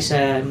be quite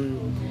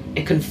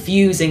a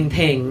confusing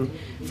thing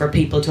for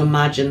people to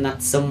imagine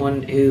that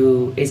someone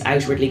who is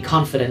outwardly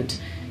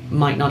confident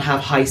might not have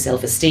high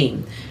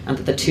self-esteem, and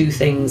that the two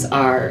things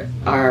are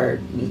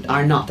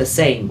not the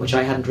same, which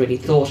I hadn't really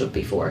thought of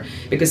before,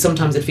 because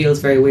sometimes it feels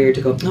very weird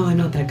to go, no, I'm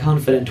not that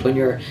confident when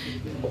you're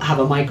have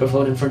a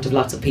microphone in front of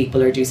lots of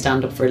people, or do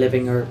stand up for a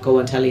living, or go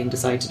on telly and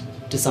decide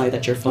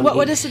that you're funny.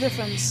 What is the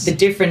difference? The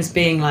difference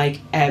being like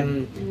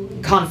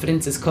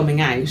confidence is coming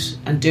out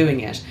and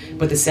doing it,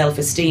 but the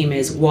self-esteem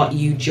is what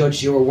you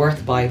judge your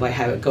worth by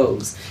how it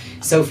goes.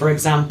 So for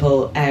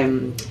example,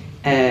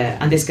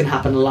 and this can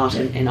happen a lot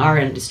in our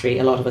industry,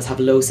 a lot of us have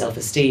low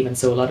self-esteem, and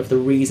so a lot of the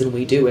reason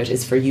we do it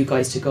is for you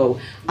guys to go,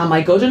 am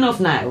I good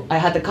enough now? I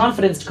had the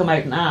confidence to come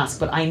out and ask,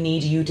 but I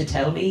need you to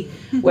tell me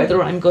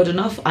whether I'm good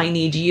enough. I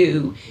need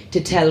you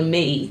to tell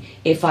me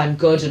if I'm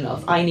good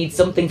enough. I need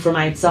something from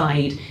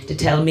outside to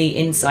tell me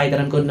inside that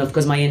I'm good enough,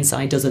 because my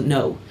inside doesn't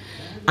know.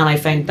 And I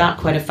found that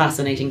quite a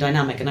fascinating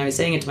dynamic. And I was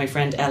saying it to my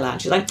friend Ella,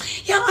 and she's like,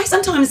 yeah, I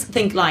sometimes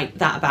think like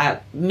that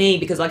about me,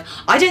 because like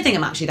I don't think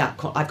I'm actually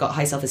I've got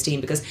high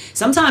self-esteem, because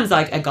sometimes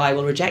like a guy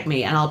will reject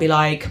me and I'll be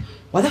like,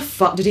 why the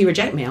fuck did he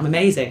reject me? I'm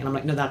amazing. And I'm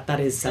like, no, that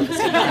is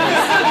self-esteem.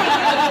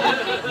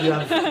 You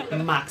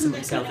have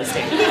maximum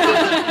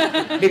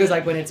self-esteem. Because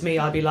like when it's me,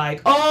 I'll be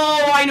like,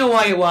 oh, I know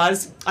why it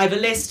was. I have a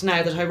list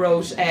now that I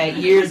wrote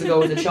years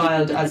ago as a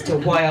child as to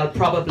why I'll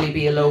probably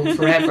be alone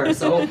forever.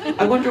 So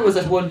I wonder, was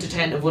it 1 to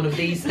 10 of one of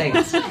these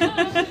things?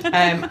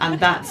 And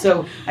that,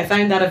 so I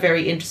found that a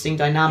very interesting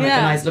dynamic.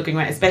 And I was looking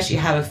at especially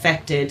how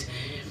affected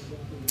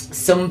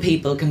some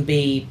people can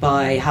be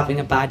by having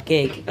a bad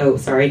gig.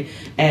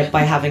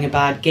 By having a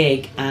bad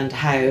gig, and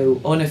how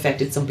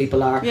unaffected some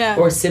people are,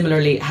 or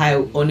similarly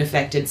how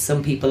unaffected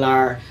some people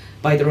are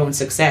by their own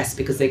success,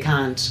 because they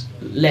can't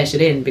let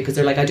it in, because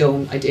they're like, I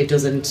don't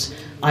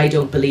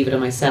believe it in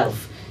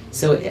myself.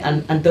 So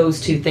and those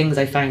two things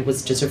I found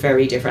was just a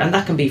very different, and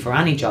that can be for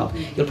any job.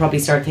 You'll probably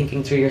start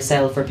thinking through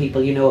yourself for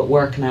people you know at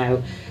work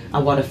now,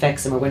 and what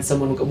affects them, or when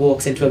someone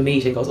walks into a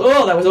meeting and goes,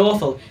 oh, that was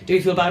awful, do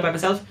you feel bad about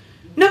myself?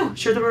 No,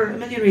 sure, there were a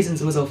million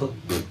reasons it was awful.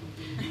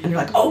 And you're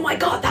like, oh my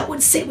God, that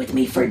would sit with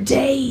me for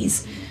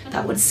days.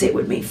 That would sit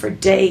with me for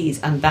days.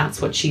 And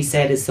that's what she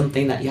said is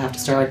something that you have to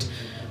start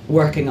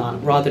working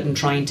on, rather than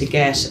trying to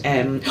get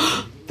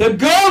the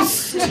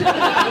ghost.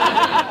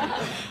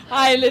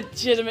 I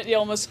legitimately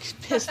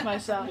almost pissed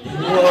myself.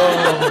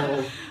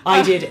 Whoa.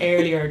 I did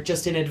earlier,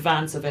 just in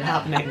advance of it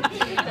happening.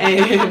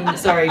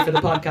 Sorry for the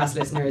podcast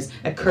listeners,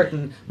 a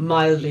curtain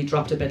mildly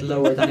dropped a bit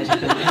lower than it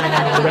had been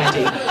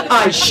already.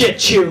 I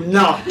shit you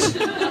not.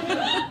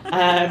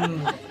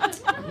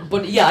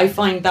 But yeah, I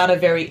find that a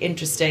very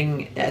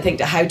interesting thing,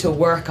 to how to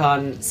work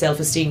on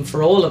self-esteem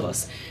for all of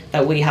us,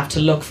 that we have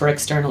to look for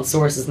external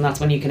sources, and that's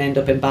when you can end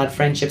up in bad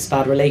friendships,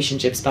 bad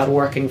relationships, bad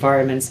work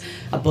environments,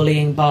 a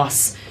bullying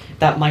boss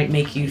that might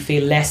make you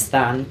feel less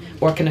than,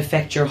 or can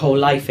affect your whole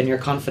life and your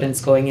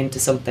confidence going into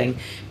something,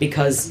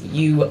 because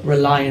you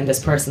rely on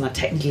this person that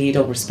technically you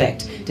don't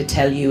respect to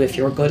tell you if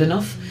you're good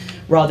enough,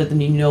 rather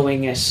than you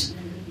knowing it.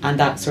 And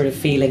that sort of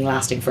feeling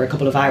lasting for a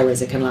couple of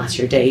hours, it can last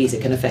your days,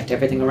 it can affect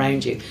everything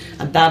around you.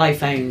 And that I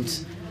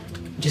found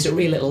just a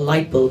real little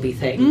light bulby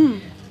thing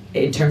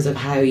in terms of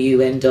how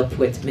you end up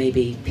with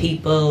maybe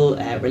people,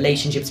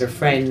 relationships or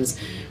friends,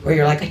 where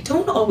you're like, I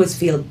don't always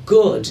feel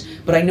good,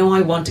 but I know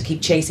I want to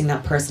keep chasing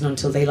that person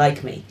until they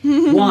like me.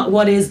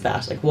 What is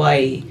that? Like,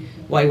 why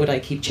would I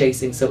keep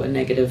chasing a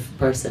negative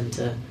person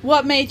to...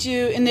 What made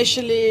you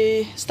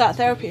initially start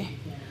therapy?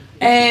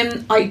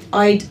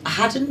 I'd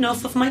had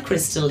enough of my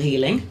crystal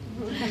healing,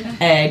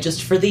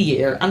 just for the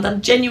year, and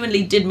that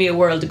genuinely did me a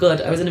world of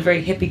good. I was in a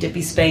very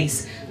hippy-dippy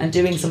space, and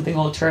doing something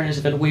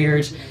alternative and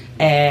weird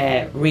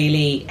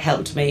really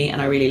helped me, and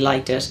I really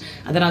liked it.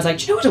 And then I was like,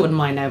 do you know what I wouldn't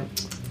mind now?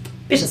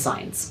 Bit of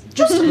science,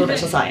 just a little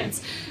bit of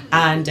science.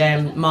 And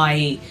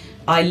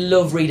I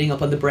love reading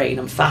up on the brain.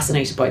 I'm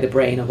fascinated by the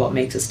brain and what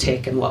makes us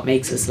tick, and what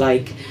makes us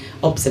like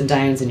ups and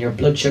downs in your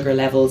blood sugar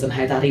levels, and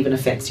how that even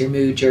affects your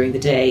mood during the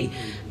day.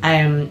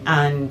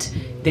 And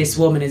this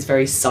woman is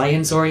very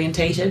science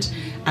orientated,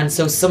 and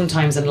so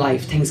sometimes in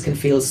life things can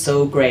feel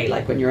so grey,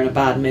 like when you're in a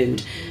bad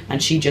mood,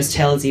 and she just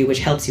tells you, which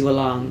helps you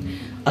along,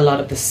 a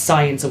lot of the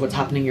science of what's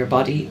happening in your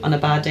body on a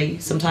bad day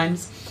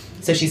sometimes.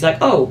 So she's like,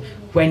 oh,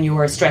 when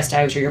you're stressed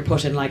out or you're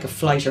put in like a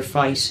flight or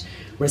fight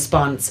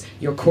response,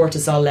 your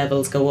cortisol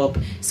levels go up,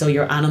 so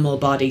your animal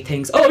body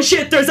thinks, oh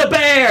shit, there's a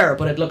bear,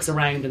 but it looks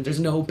around and there's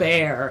no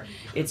bear.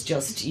 It's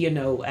just, you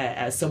know,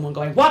 someone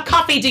going, what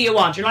coffee do you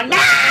want? You're like,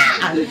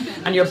 nah!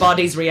 And your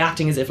body's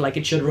reacting as if like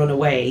it should run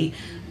away,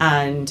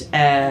 and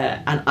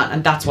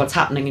that's what's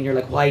happening, and you're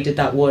like, why did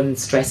that one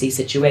stressy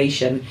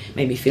situation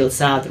make me feel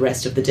sad the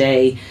rest of the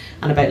day?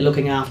 And about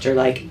looking after,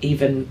 like,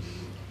 even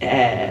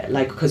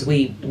like, because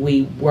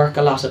we work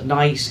a lot at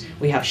night,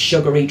 we have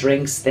sugary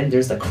drinks, then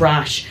there's the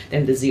crash,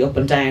 then there's the up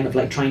and down of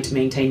like trying to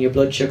maintain your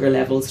blood sugar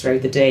levels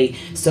throughout the day,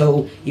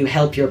 so you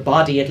help your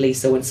body at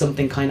least, so when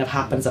something kind of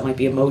happens that might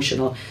be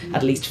emotional,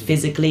 at least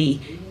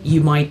physically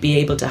you might be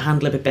able to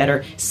handle it a bit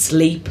better.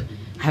 Sleep,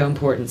 how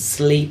important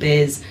sleep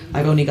is.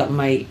 I've only gotten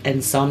my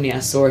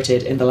insomnia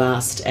sorted in the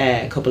last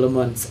couple of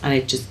months, and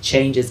it just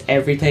changes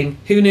everything.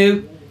 Who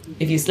knew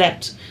if you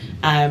slept?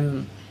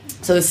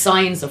 So the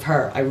signs of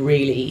her, I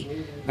really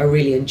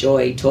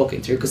enjoy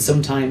talking through, because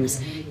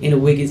sometimes in a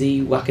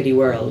wiggity wackety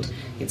world,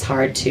 it's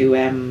hard to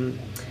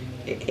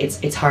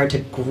it's hard to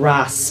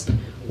grasp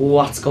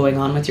what's going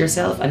on with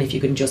yourself. And if you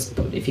can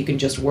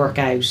just work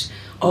out,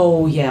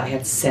 oh yeah, I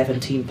had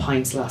 17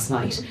 pints last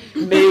night,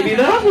 maybe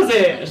that was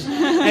it.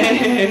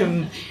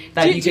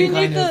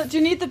 Do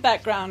you need the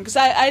background? Because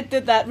I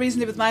did that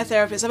recently with my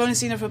therapist. I've only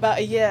seen her for about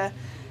a year.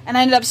 And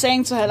I ended up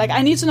saying to her, like,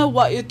 I need to know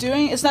what you're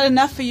doing. It's not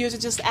enough for you to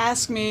just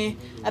ask me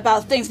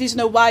about things. I need to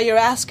know why you're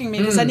asking me,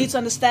 because I need to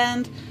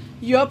understand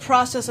your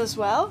process as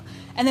well.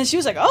 And then she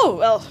was like, oh,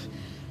 well,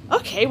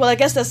 okay, well, I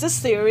guess there's this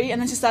theory.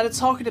 And then she started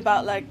talking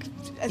about, like,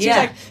 and she was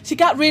like, she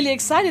got really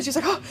excited. She was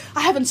like, oh,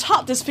 I haven't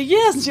taught this for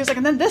years. And she was like,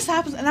 and then this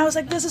happens. And I was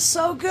like, this is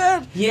so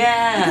good.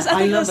 Yeah, because I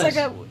think love it's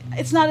like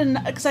it's not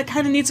because I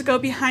kind of need to go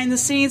behind the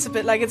scenes a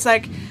bit. Like, it's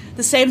like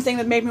the same thing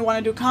that made me want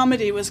to do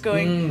comedy was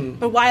going,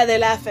 but why are they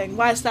laughing?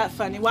 Why is that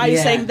funny? Why are you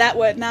saying that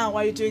word now?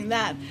 Why are you doing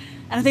that?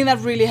 And I think that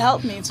really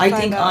helped me to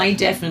find out. I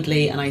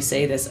definitely, and I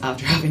say this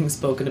after having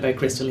spoken about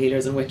crystal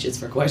healers and witches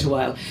for quite a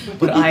while,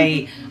 but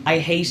I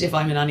hate if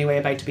I'm in any way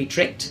about to be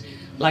tricked.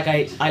 Like,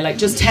 I like,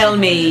 just tell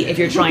me if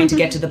you're trying to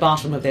get to the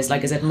bottom of this,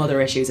 like, is it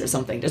mother issues or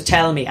something? Just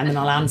tell me and then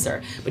I'll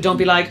answer. But don't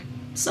be like,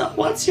 so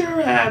what's your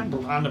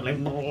randomly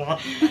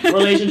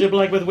relationship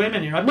like with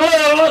women? You're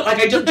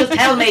like, just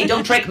tell me,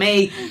 don't trick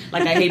me.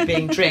 Like, I hate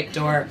being tricked.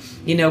 Or,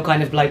 you know,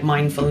 kind of like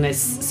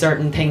mindfulness,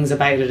 certain things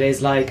about it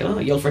is like, oh,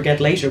 you'll forget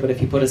later, but if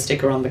you put a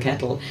sticker on the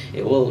kettle,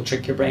 it will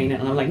trick your brain.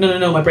 And I'm like,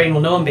 no, my brain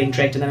will know I'm being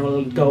tricked, and then it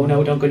will go,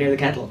 no, don't go near the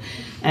kettle.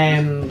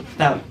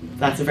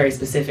 That's a very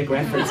specific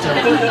reference to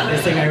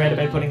this thing I read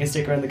about putting a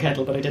sticker on the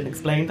kettle, but I didn't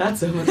explain that,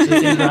 so much just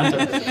seemed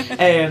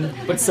random.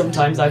 But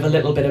sometimes I have a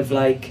little bit of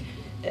like,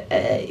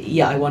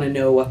 I want to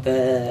know what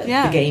the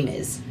game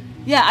is.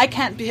 Yeah, I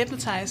can't be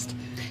hypnotized.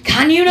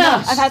 Can you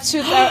not? No, I've had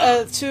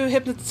two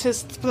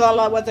hypnotists,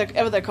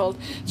 whatever they're called,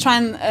 try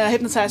and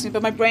hypnotize me,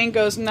 but my brain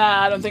goes,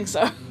 nah, I don't think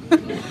so.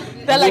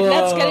 They're like,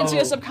 let's get into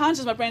your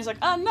subconscious. My brain's like,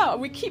 oh no,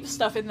 we keep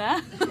stuff in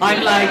there.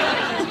 I'm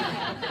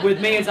like,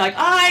 with me, it's like,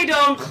 I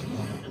don't.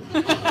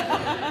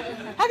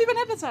 Have you been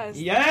hypnotized?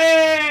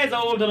 Yes,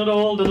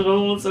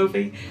 old,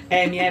 Sophie.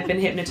 Yeah, been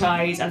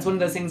hypnotized, and it's one of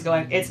those things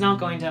going, it's not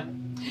going to.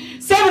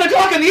 7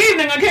 o'clock in the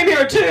evening, I came here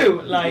at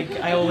 2. Like,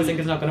 I always think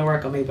it's not going to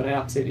work on me, but it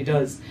absolutely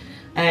does.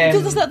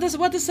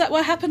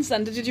 What happens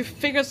then? Did you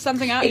figure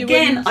something out?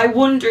 Again, I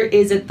wonder,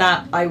 is it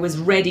that I was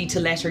ready to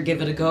let her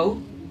give it a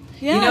go?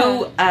 Yeah. You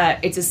know,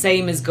 it's the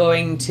same as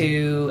going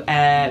to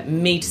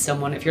meet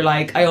someone. If you're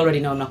like, I already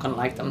know I'm not going to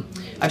like them.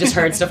 I've just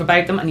heard stuff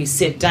about them, and you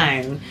sit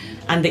down,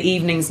 and the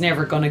evening's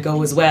never going to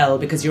go as well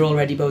because you're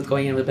already both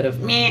going in with a bit of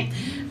meh.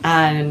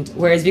 And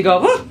whereas if you go,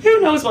 oh, who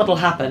knows what'll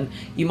happen,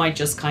 you might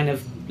just kind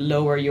of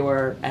lower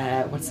your,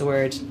 what's the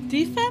word?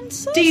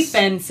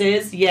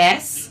 Defenses,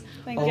 yes.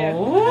 Thank you.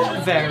 Oh,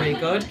 very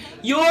good.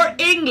 Your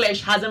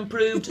English has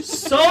improved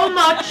so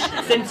much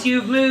since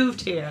you've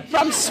moved here.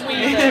 From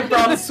Sweden.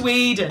 From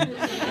Sweden.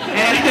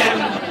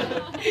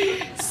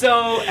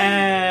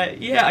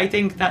 I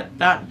think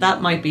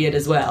that might be it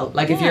as well.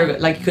 Like, if you're,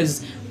 like,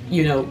 because,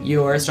 you know,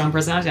 you're a strong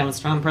personality, I'm a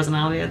strong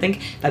personality, I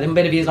think. That a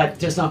bit of you is like,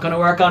 just not going to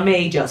work on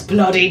me, just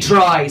bloody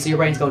try. So your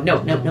brain's going,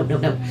 no.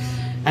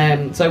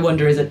 So I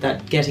wonder, is it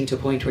that getting to a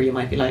point where you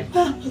might be like,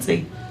 well, we'll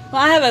see.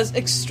 Well, I have an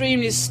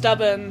extremely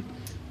stubborn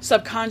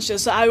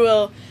subconscious,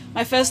 so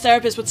my first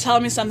therapist would tell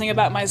me something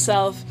about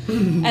myself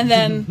and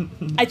then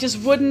I just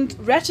wouldn't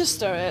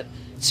register it.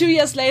 2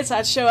 years later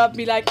I'd show up and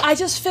be like, I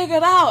just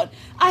figured out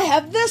I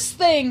have this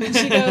thing, and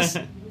she goes,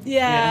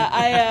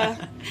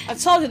 I've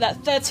told you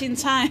that 13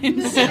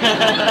 times.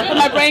 And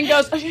my brain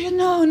goes,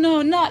 oh,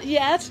 no, not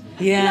yet.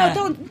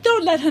 No,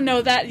 don't let her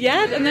know that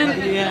yet. And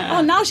then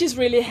oh, now she's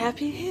really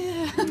happy.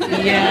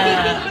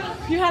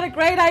 You had a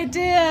great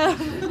idea.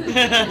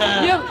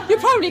 You're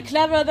probably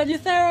cleverer than your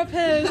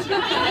therapist.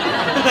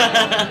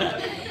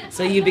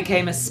 So you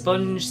became a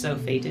sponge,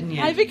 Sophie, didn't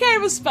you? I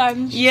became a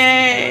sponge.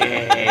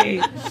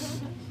 Yay!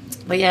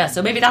 But yeah,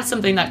 so maybe that's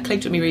something that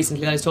clicked with me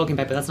recently that I was talking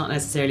about, but that's not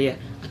necessarily a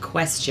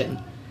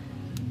question.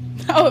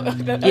 Oh,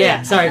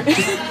 yeah, sorry,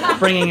 just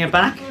bringing it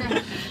back.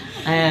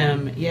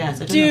 Yeah,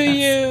 so I don't know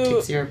if that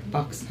ticks your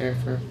box there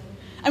for...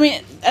 I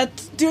mean,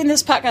 doing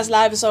this podcast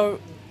live is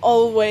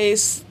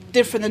always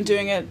different than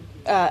doing it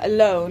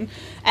alone,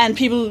 and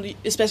people,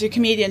 especially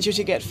comedians,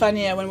 usually get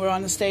funnier when we're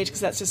on the stage because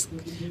that's just,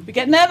 we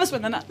get nervous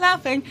when they're not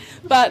laughing.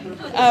 But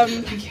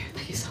Thank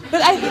you so much.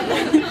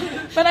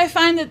 but I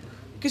find it,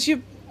 because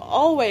you're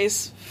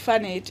always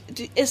funny.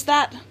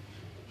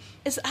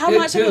 How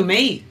much? Who,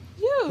 me?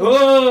 You.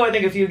 Oh, I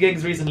think a few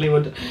gigs recently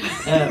would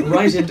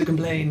write in to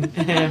complain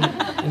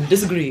and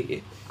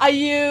disagree. Are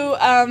you?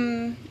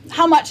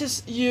 How much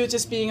is you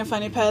just being a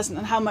funny person,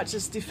 and how much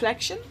is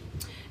deflection?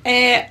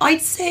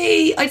 I'd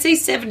say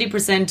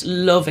 70%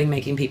 loving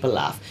making people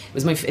laugh.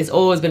 It's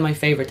always been my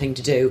favourite thing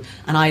to do,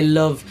 and I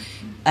love.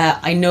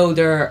 I know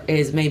there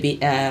is maybe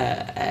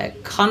a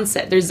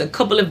concept. There's a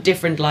couple of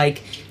different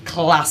like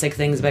classic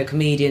things about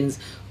comedians.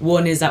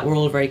 One is that we're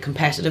all very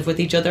competitive with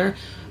each other.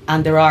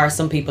 And there are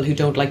some people who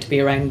don't like to be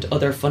around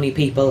other funny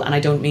people, and I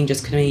don't mean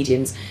just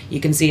comedians.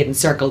 You can see it in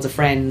circles of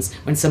friends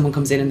when someone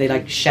comes in and they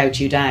like shout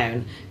you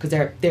down because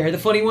they're the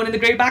funny one in the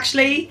group.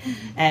 Actually,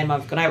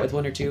 I've gone out with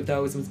one or two of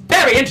those. It was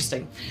very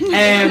interesting,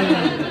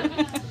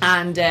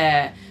 and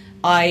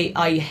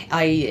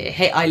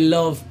I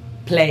love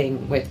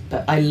playing with.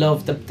 I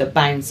love the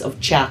bounce of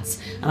chats,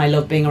 and I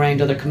love being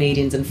around other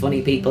comedians and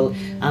funny people.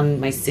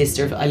 And my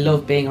sister, I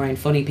love being around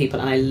funny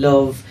people, and I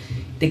love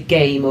the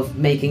game of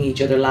making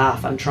each other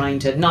laugh and trying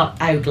to not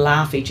out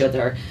laugh each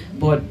other,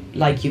 but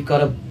like you've got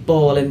a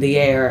ball in the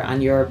air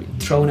and you're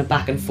throwing it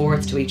back and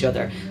forth to each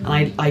other,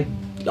 and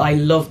I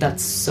love that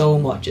so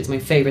much. It's my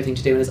favourite thing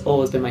to do, and it's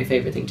always been my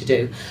favourite thing to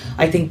do.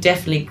 I think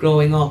definitely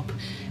growing up,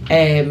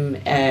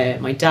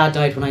 my dad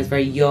died when I was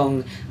very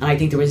young, and I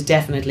think there was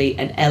definitely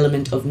an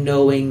element of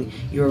knowing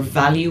your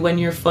value when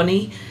you're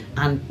funny,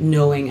 and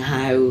knowing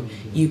how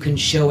you can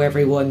show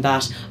everyone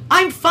that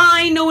I'm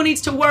fine, no one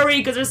needs to worry,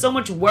 because there's so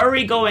much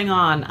worry going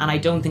on. And I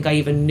don't think I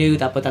even knew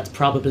that, but that's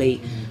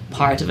probably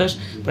part of it.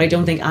 But I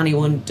don't think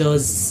anyone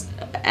does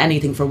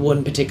anything for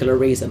one particular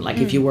reason. Like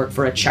if you work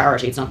for a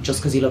charity, it's not just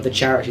because you love the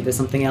charity, there's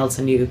something else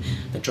in you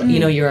that you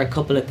know, you're a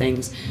couple of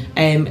things.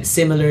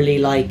 Similarly,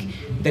 like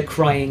the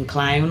crying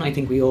clown, I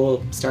think we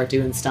all start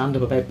doing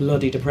stand-up about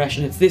bloody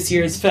depression. It's this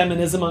year's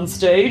feminism on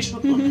stage.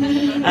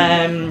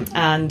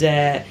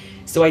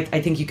 So I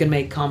think you can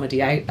make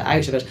comedy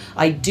out of it.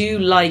 I do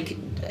like,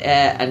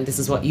 and this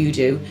is what you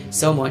do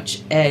so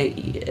much,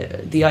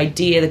 the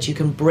idea that you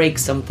can break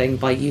something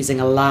by using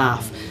a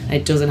laugh, and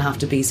it doesn't have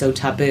to be so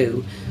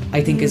taboo,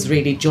 I think is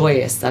really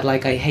joyous. That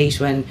like, I hate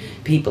when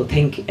people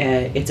think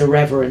it's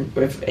irreverent,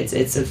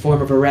 it's a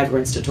form of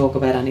irreverence to talk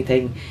about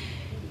anything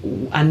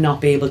and not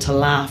be able to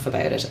laugh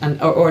about it,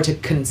 and or to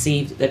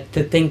conceive that,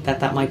 to think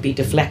that might be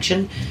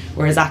deflection,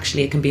 whereas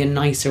actually it can be a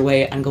nicer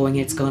way and going,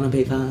 it's gonna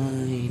be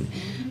fine.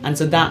 And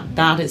so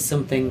that is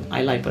something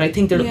I like. But I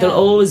think there'll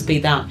always be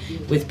that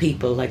with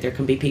people. Like there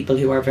can be people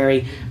who are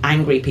very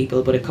angry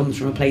people, but it comes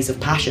from a place of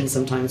passion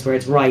sometimes where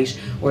it's right,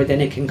 or then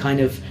it can kind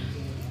of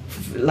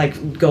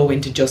like go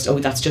into just, oh,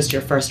 that's just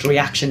your first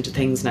reaction to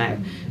things now.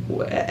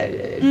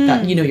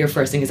 That, you know, your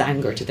first thing is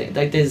anger to things.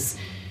 Like there's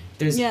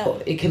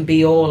it can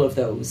be all of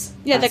those.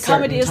 Yeah, the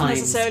comedy isn't times.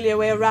 Necessarily a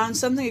way around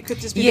something. It could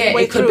just be the way through it.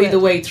 Yeah, it could be the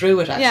way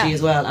through it actually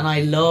as well. And I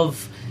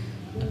love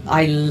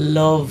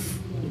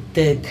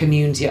the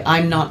community.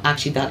 I'm not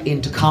actually that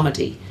into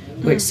comedy,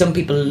 which some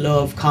people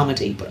love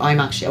comedy, but I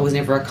was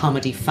never a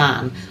comedy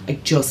fan. I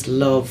just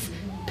love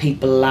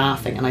people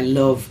laughing, and I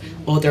love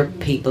other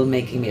people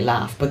making me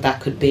laugh. But that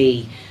could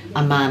be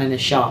a man in a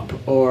shop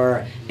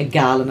or a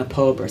gal in a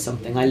pub or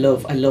something. I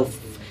love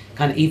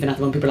kind of, even at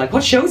the moment people are like,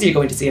 what shows are you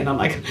going to see? And I'm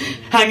like,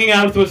 hanging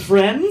out with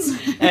friends.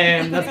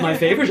 That's my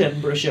favourite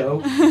Edinburgh show,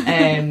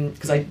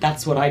 because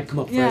that's what I'd come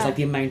up for, is like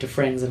the amount of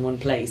friends in one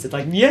place. It's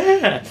like,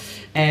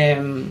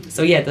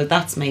 so yeah,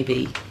 that's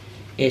maybe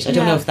it. I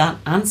don't know if that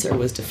answer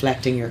was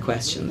deflecting your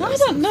question. No, I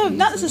don't know,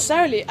 not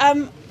necessarily.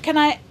 Can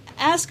I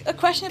ask a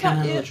question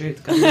about you? The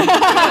truth.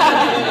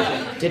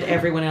 Did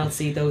everyone else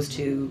see those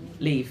two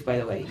leave, by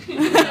the way?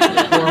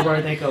 Or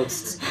were they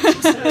ghosts?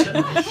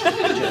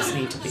 Just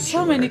need to be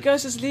so many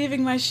ghosts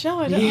leaving my show.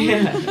 I don't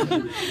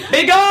know.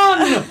 Be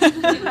gone!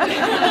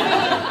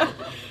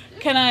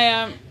 Can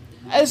I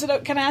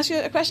ask you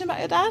a question about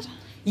your dad?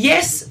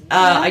 Yes,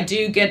 I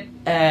do get.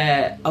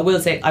 I will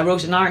say, I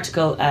wrote an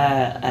article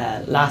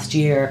last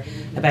year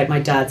about my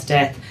dad's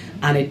death,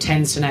 and it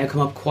tends to now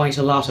come up quite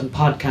a lot on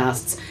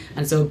podcasts,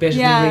 and so a bit of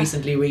me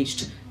recently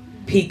reached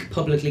peak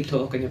publicly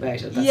talking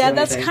about it.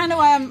 That's kind of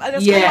why I'm. A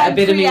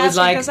bit of me was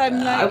like,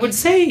 I would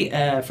say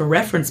for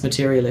reference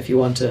material, if you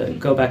want to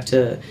go back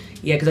to,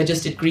 because I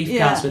just did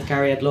Griefcast with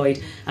Carrie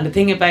Lloyd, and the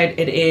thing about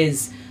it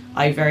is,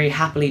 I very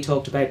happily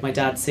talked about my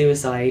dad's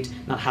suicide.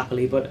 Not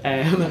happily, but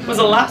it was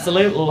a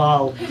absolute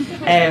lol.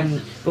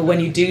 But when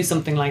you do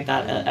something like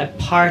that, a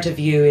part of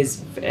you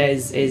is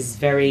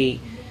very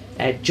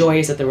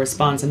joyous at the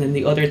response, and then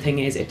the other thing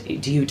is,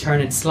 do you turn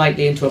it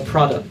slightly into a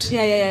product?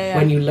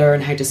 When you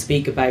learn how to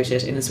speak about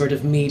it in a sort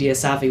of media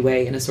savvy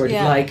way, in a sort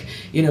of like,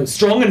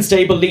 strong and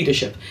stable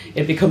leadership,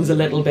 it becomes a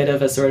little bit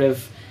of a sort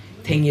of,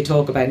 thing you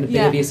talk about, and a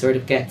bit of you sort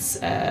of gets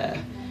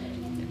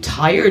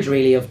tired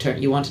really of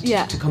you want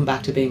it to come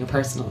back to being a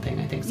personal thing,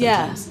 I think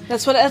sometimes. Yeah,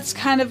 that's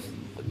kind of,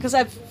 because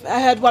I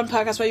heard one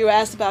podcast where you were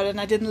asked about it and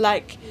I didn't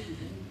like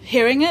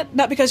hearing it,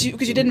 not because you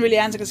didn't really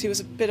answer because he was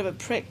a bit of a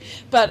prick,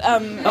 but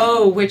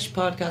which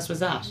podcast was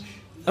that?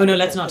 Oh no,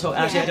 let's not talk.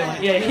 Actually, I don't want.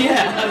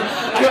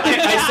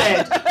 I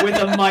said with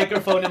a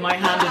microphone in my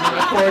hand and a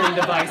recording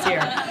device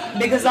here,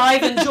 because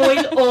I've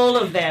enjoyed all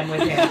of them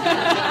with him.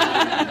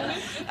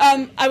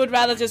 I would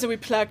rather just that we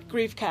plug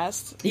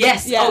Griefcast.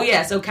 Yes. Yeah. Oh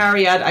yeah. So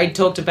Cariad, I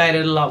talked about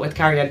it a lot with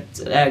Cariad.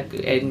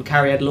 In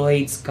Cariad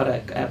Lloyd's got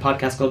a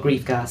podcast called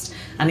Griefcast,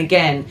 and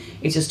again,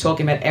 it's just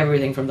talking about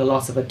everything from the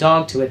loss of a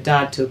dog to a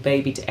dad to a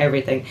baby to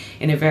everything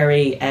in a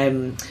very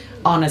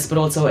honest, but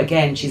also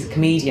again, she's a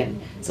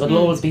comedian, so it'll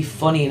always be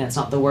funny, and it's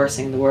not the worst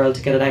thing in the world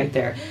to get it out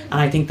there.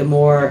 And I think the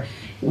more,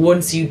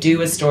 once you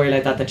do a story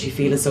like that you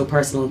feel is so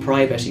personal and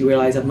private, you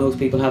realise that most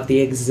people have the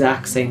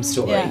exact same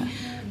story. Yeah.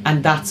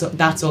 And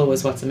that's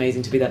always what's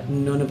amazing to me, that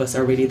none of us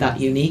are really that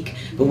unique.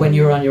 But when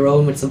you're on your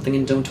own with something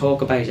and don't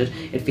talk about it,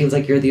 it feels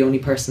like you're the only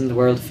person in the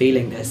world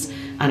feeling this,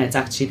 and it's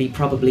actually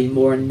probably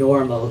more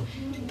normal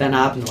than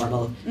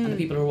abnormal. And the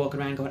people who are walking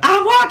around going,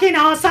 "I'm walking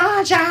on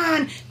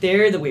sunshine,"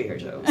 they're the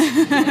weirdos.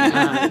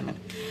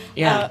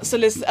 So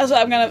listen, also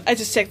I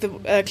just checked the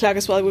clock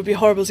as well. It would be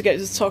horrible to get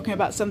just talking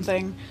about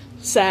something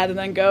sad and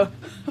then go,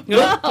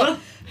 well,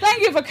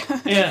 thank you for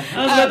coming. Yeah,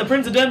 I was about the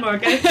Prince of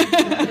Denmark, eh?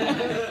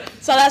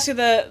 So I'll ask you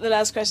the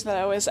last question that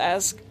I always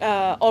ask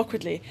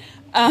awkwardly.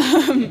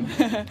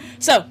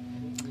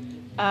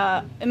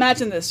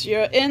 Imagine this.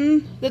 You're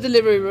in the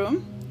delivery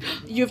room.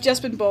 You've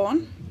just been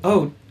born.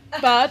 Oh.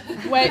 But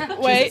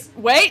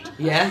wait.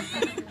 Yeah.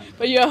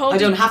 But you're holding... I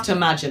don't have to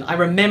imagine. I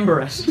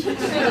remember it.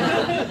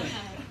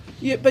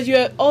 But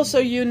you're also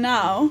you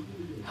now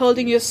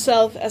holding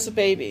yourself as a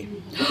baby.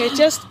 Okay,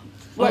 just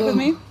work with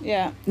me.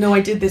 Yeah. No, I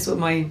did this with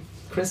my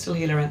crystal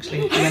healer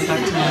actually. I went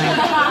back to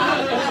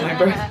my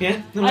birth.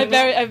 Yeah. I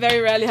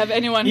very rarely have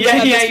anyone. Yeah.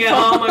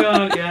 Oh my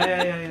god.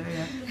 Yeah.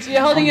 So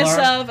you're holding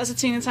yourself as a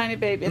teeny tiny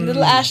baby, and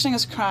little Aisling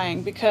is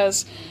crying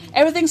because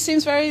everything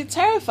seems very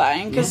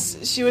terrifying, because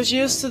she was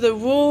used to the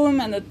womb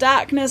and the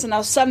darkness, and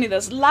now suddenly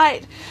there's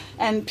light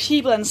and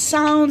people and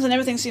sounds, and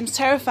everything seems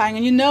terrifying,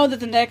 and you know that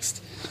the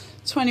next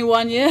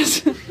 21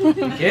 years of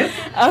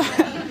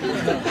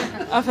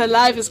her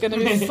life is going to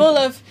be full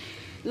of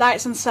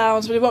lights and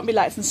sounds, but it won't be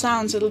lights and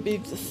sounds, it'll be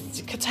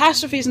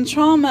catastrophes and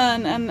trauma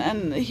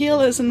and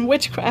healers and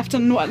witchcraft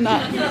and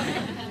whatnot.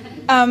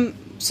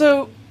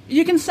 So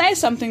you can say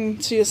something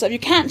to yourself. You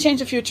can't change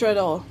the future at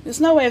all.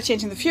 There's no way of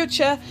changing the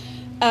future,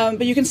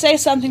 but you can say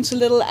something to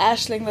little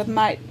Aisling that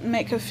might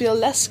make her feel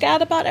less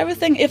scared about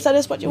everything, if that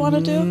is what you want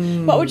to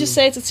do. What would you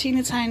say to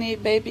teeny tiny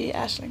baby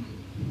Aisling?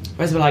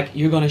 Whereas we're like,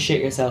 you're going to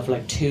shit yourself for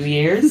like 2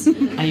 years,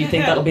 and you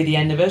think that'll be the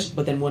end of it,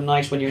 but then one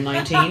night when you're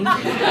 19...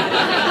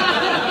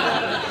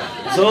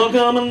 It's all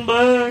coming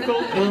back.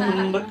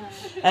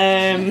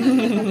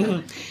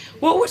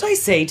 What would I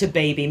say to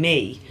baby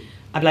me?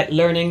 I'd be like,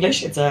 learn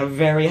English. It's a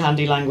very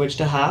handy language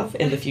to have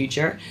in the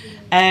future.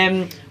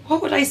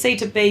 What would I say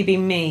to baby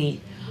me?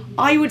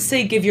 I would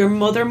say give your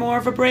mother more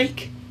of a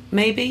break,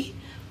 maybe.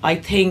 I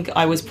think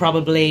I was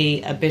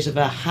probably a bit of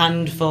a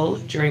handful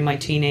during my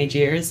teenage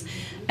years.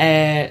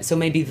 So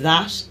maybe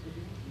that,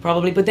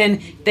 probably. But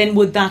then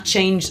would that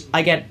change?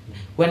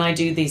 When I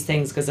do these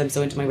things, because I'm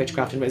so into my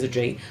witchcraft and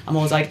wizardry, I'm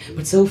always like,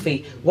 but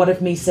Sophie, what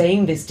if me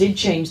saying this did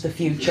change the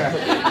future?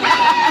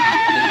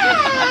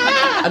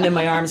 And then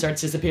my arm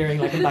starts disappearing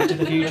like in Back to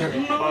the Future.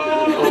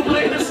 No,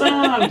 play the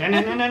song.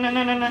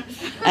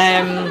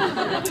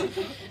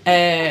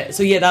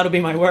 So yeah, that'll be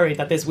my worry,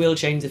 that this will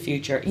change the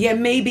future. Yeah,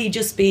 maybe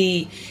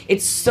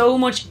it's so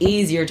much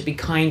easier to be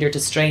kinder to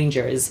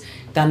strangers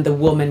than the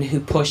woman who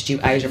pushed you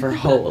out of her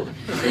hole.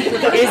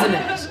 Isn't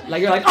it?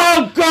 Like, you're like,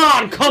 oh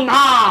God, come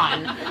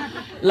on!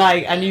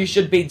 Like, and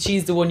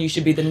she's the one you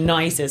should be the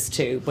nicest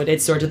to, but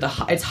it's sort of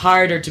it's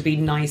harder to be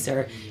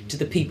nicer to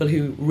the people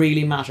who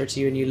really matter to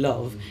you and you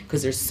love,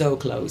 because they're so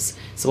close.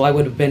 So I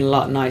would have been a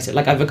lot nicer.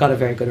 Like, I've got a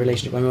very good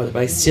relationship with my mother,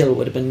 but I still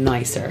would have been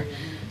nicer,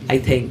 I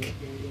think.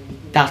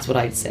 That's what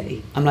I'd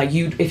say. I'm like,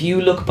 if you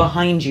look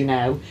behind you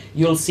now,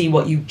 you'll see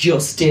what you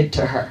just did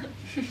to her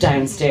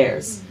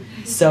downstairs.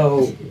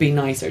 So be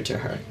nicer to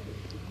her.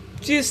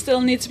 Do you still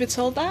need to be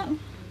told that?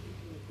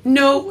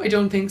 No, I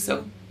don't think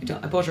so.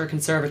 I bought her a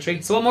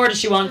conservatory. So what more does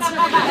she want?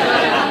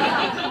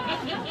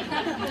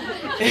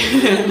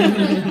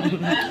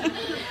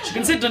 She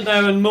can sit down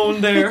now and moan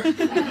there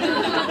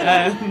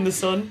in the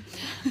sun.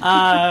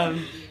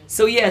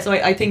 So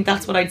I think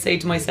that's what I'd say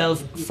to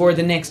myself for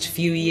the next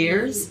few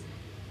years.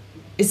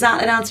 Is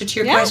that an answer to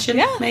your question?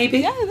 Yeah, maybe?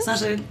 Yeah, is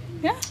that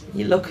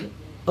you look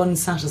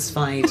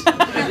unsatisfied with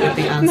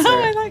the answer.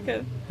 No, I like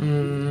it.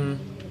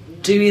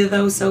 Do you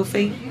though,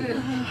 Sophie?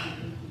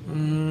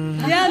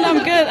 Yeah, no,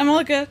 I'm good. I'm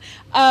all good.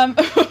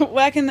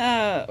 Where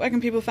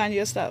can people find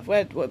your stuff?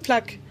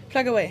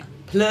 Plug away.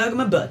 Plug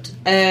my butt.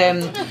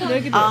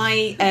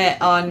 I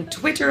on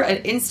Twitter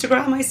and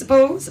Instagram, I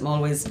suppose. I'm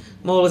always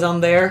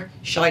on there,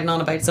 shouting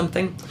on about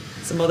something,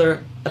 some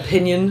other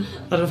opinion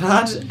that I've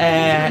had.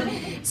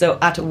 So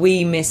at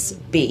We Miss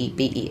B,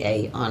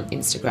 BEA, on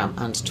Instagram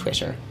and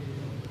Twitter.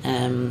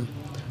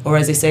 Or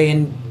as they say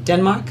in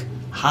Denmark,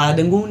 ha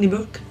den gode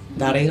buk,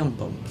 der er en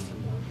bump.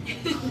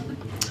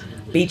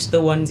 Beat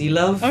the ones you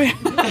love. Oh, yeah.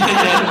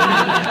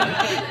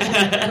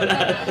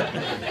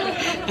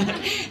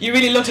 You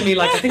really looked at me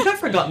like, I think I've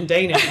forgotten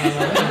Danish. Maybe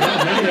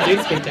I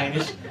do speak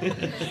Danish.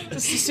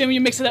 Just assume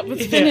you mix it up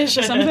with Finnish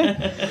or something.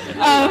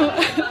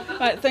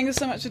 Right, thank you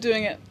so much for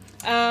doing it.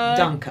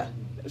 Danke.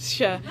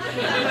 Sure. Give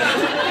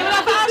it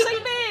up for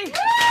Aisling B!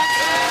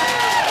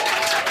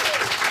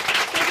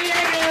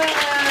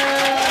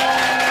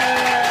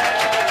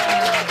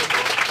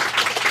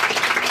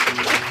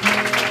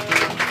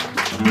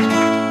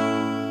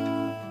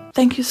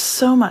 Thank you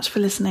so much for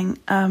listening.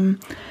 Thank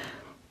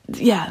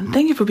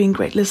you for being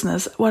great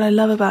listeners. What I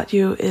love about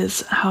you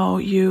is how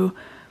you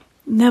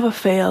never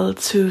fail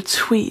to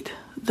tweet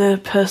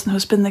the person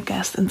who's been the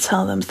guest and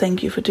tell them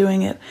thank you for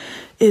doing it.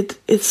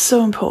 It's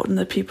so important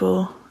that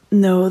people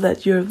know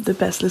that you're the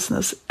best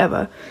listeners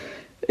ever.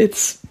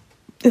 It's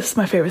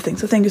my favorite thing.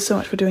 So thank you so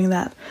much for doing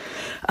that.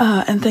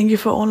 And thank you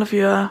for all of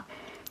your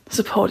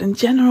support in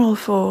general,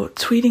 for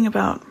tweeting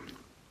about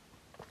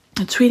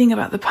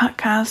the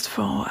podcast,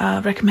 for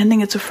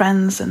recommending it to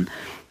friends and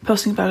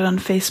posting about it on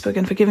Facebook,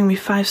 and for giving me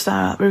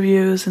 5-star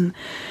reviews, and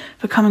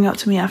for coming up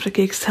to me after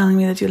gigs telling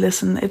me that you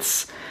listen.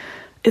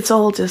 It's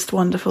all just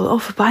wonderful. Oh,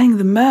 for buying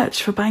the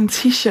merch, for buying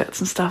t-shirts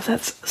and stuff.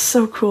 That's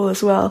so cool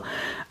as well,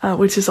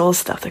 which is all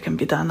stuff that can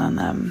be done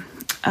on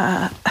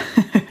oh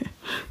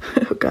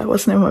god,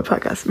 what's the name of my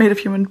podcast?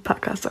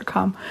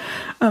 madeofhumanpodcast.com.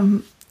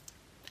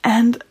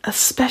 And a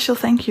special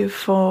thank you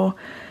for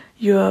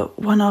your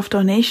one-off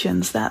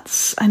donations.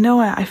 I know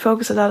I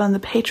focus a lot on the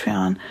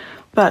Patreon,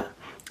 but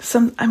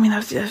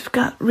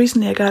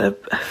recently I got a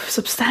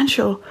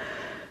substantial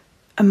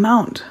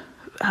amount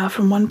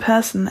from one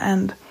person,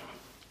 and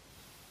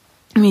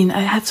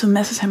I had to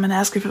message him and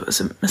ask if it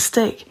was a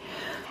mistake,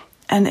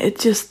 and it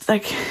just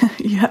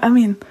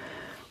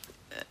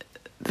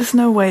there's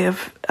no way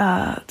of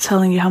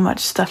telling you how much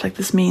stuff like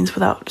this means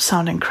without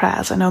sounding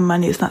crass. I know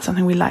money is not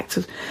something we like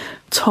to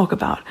talk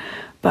about,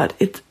 but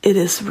it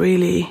is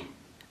really,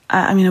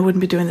 I wouldn't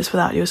be doing this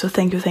without you, so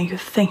thank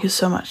you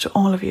so much to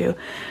all of you.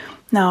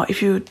 Now,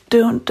 if you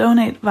don't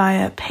donate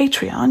via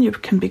Patreon, you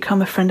can become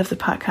a friend of the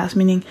podcast,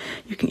 meaning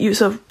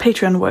so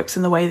Patreon works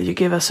in the way that you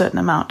give a certain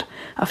amount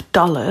of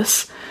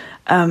dollars.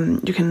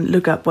 You can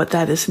look up what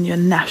that is in your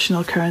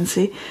national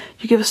currency.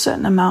 You give a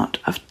certain amount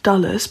of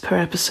dollars per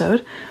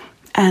episode,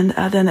 and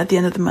then at the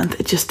end of the month,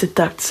 it just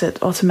deducts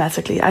it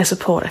automatically. I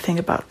support, I think,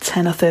 about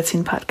 10 or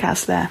 13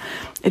 podcasts there.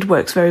 It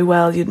works very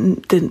well. You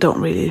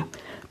don't really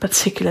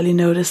particularly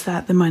notice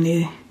that the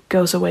money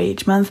goes away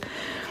each month.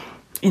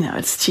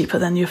 It's cheaper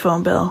than your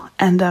phone bill.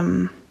 And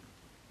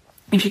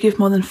if you give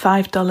more than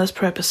 $5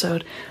 per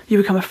episode, you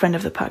become a friend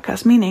of the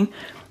podcast, meaning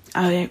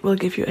I will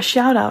give you a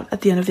shout out at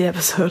the end of the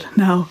episode.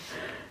 Now,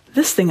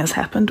 this thing has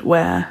happened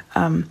where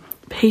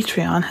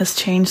Patreon has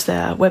changed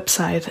their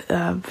website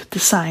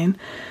design.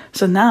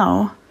 So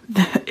now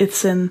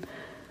it's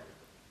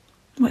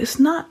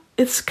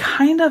it's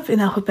kind of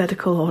in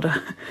alphabetical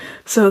order.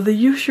 So the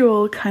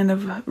usual kind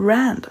of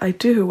rant I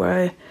do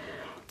where I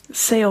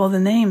say all the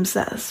names,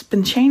 that's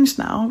been changed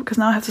now, because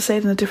now I have to say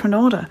it in a different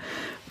order.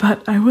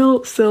 But I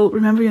will still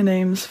remember your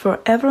names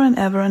forever and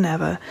ever and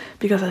ever,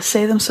 because I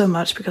say them so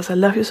much, because I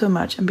love you so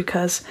much, and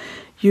because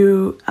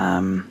you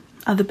are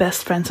the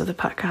best friends of the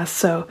podcast.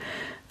 So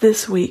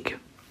this week,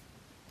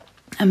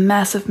 a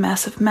massive,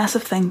 massive,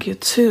 massive thank you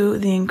to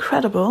the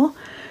incredible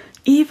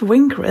Eve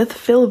Winkrith,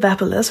 Phil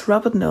Vapelis,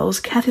 Robert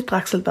Knowles, Kathy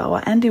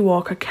Draxelbauer, Andy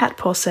Walker, Kat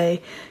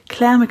Porsay,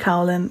 Claire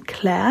McCowlin,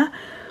 Claire,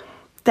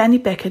 Danny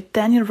Beckett,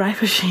 Daniel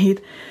Reifersheed,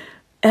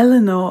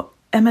 Eleanor,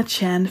 Emma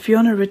Chan,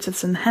 Fiona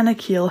Richardson, Hannah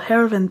Keel,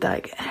 Harry Van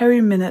Dyke,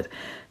 Harry Minute,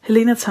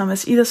 Helena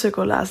Thomas, Ida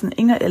Søgaard Larsen,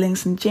 Inger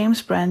Ellingsen,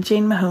 James Brand,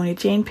 Jane Mahoney,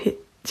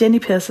 Jenny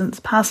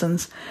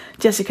Parsons,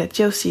 Jessica,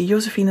 Josie,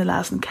 Josefine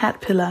Larsen,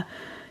 Kat Pillar,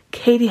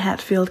 Katie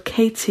Hatfield,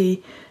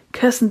 KT,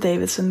 Kirsten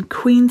Davidson,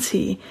 Queen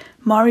T,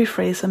 Maury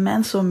Fraser,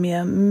 Mansour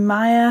Mir,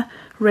 Maya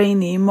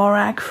Rainey,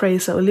 Morak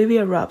Fraser,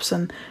 Olivia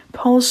Robson,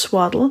 Paul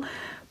Swaddle,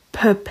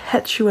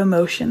 Perpetua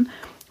Motion,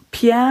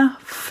 Pierre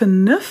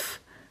Faneuf,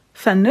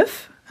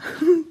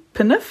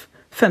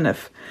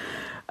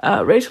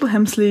 Rachel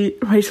Hemsley,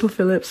 Rachel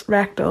Phillips,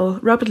 Ragdoll,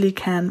 Robert Lee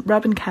Can,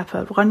 Robin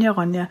Kappa,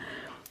 Ronya,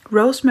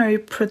 Rosemary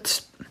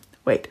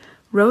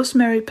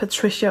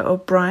Patricia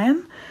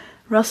O'Brien,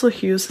 Russell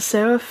Hughes,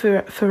 Sarah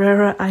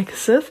Ferreira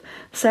Ikesith,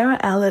 Sarah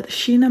Allett,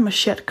 Sheena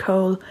Machette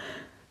Cole.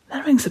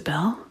 That rings a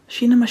bell.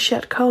 Sheena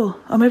Machette Cole.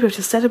 Or maybe I've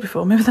just said it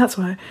before. Maybe that's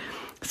why.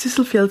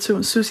 Cecil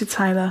Fieldtoon, Susie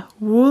Tyler,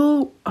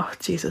 Wool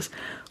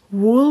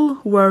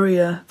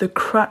Warrior, the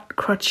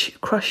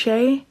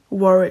Crochet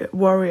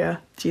Warrior,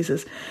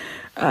 Jesus.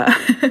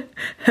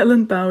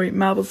 Helen Bowie,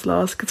 Marbles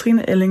Lost,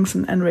 Katrina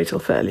Ellingsen, and Rachel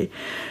Fairley.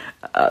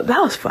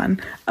 That was fun.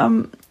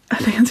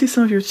 I can see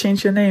some of you have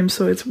changed your name,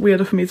 so it's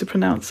weirder for me to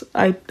pronounce.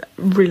 I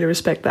really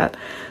respect that.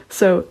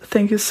 So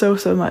thank you so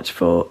much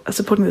for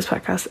supporting this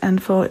podcast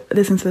and for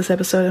listening to this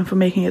episode and for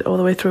making it all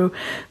the way through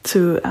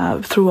to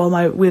through all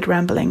my weird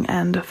rambling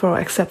and for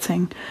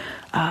accepting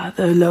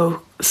the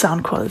low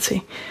sound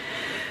quality.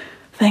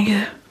 Thank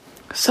you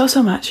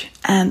so much,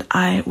 and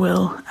I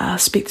will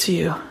speak to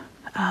you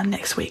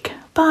next week.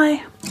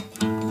 Bye.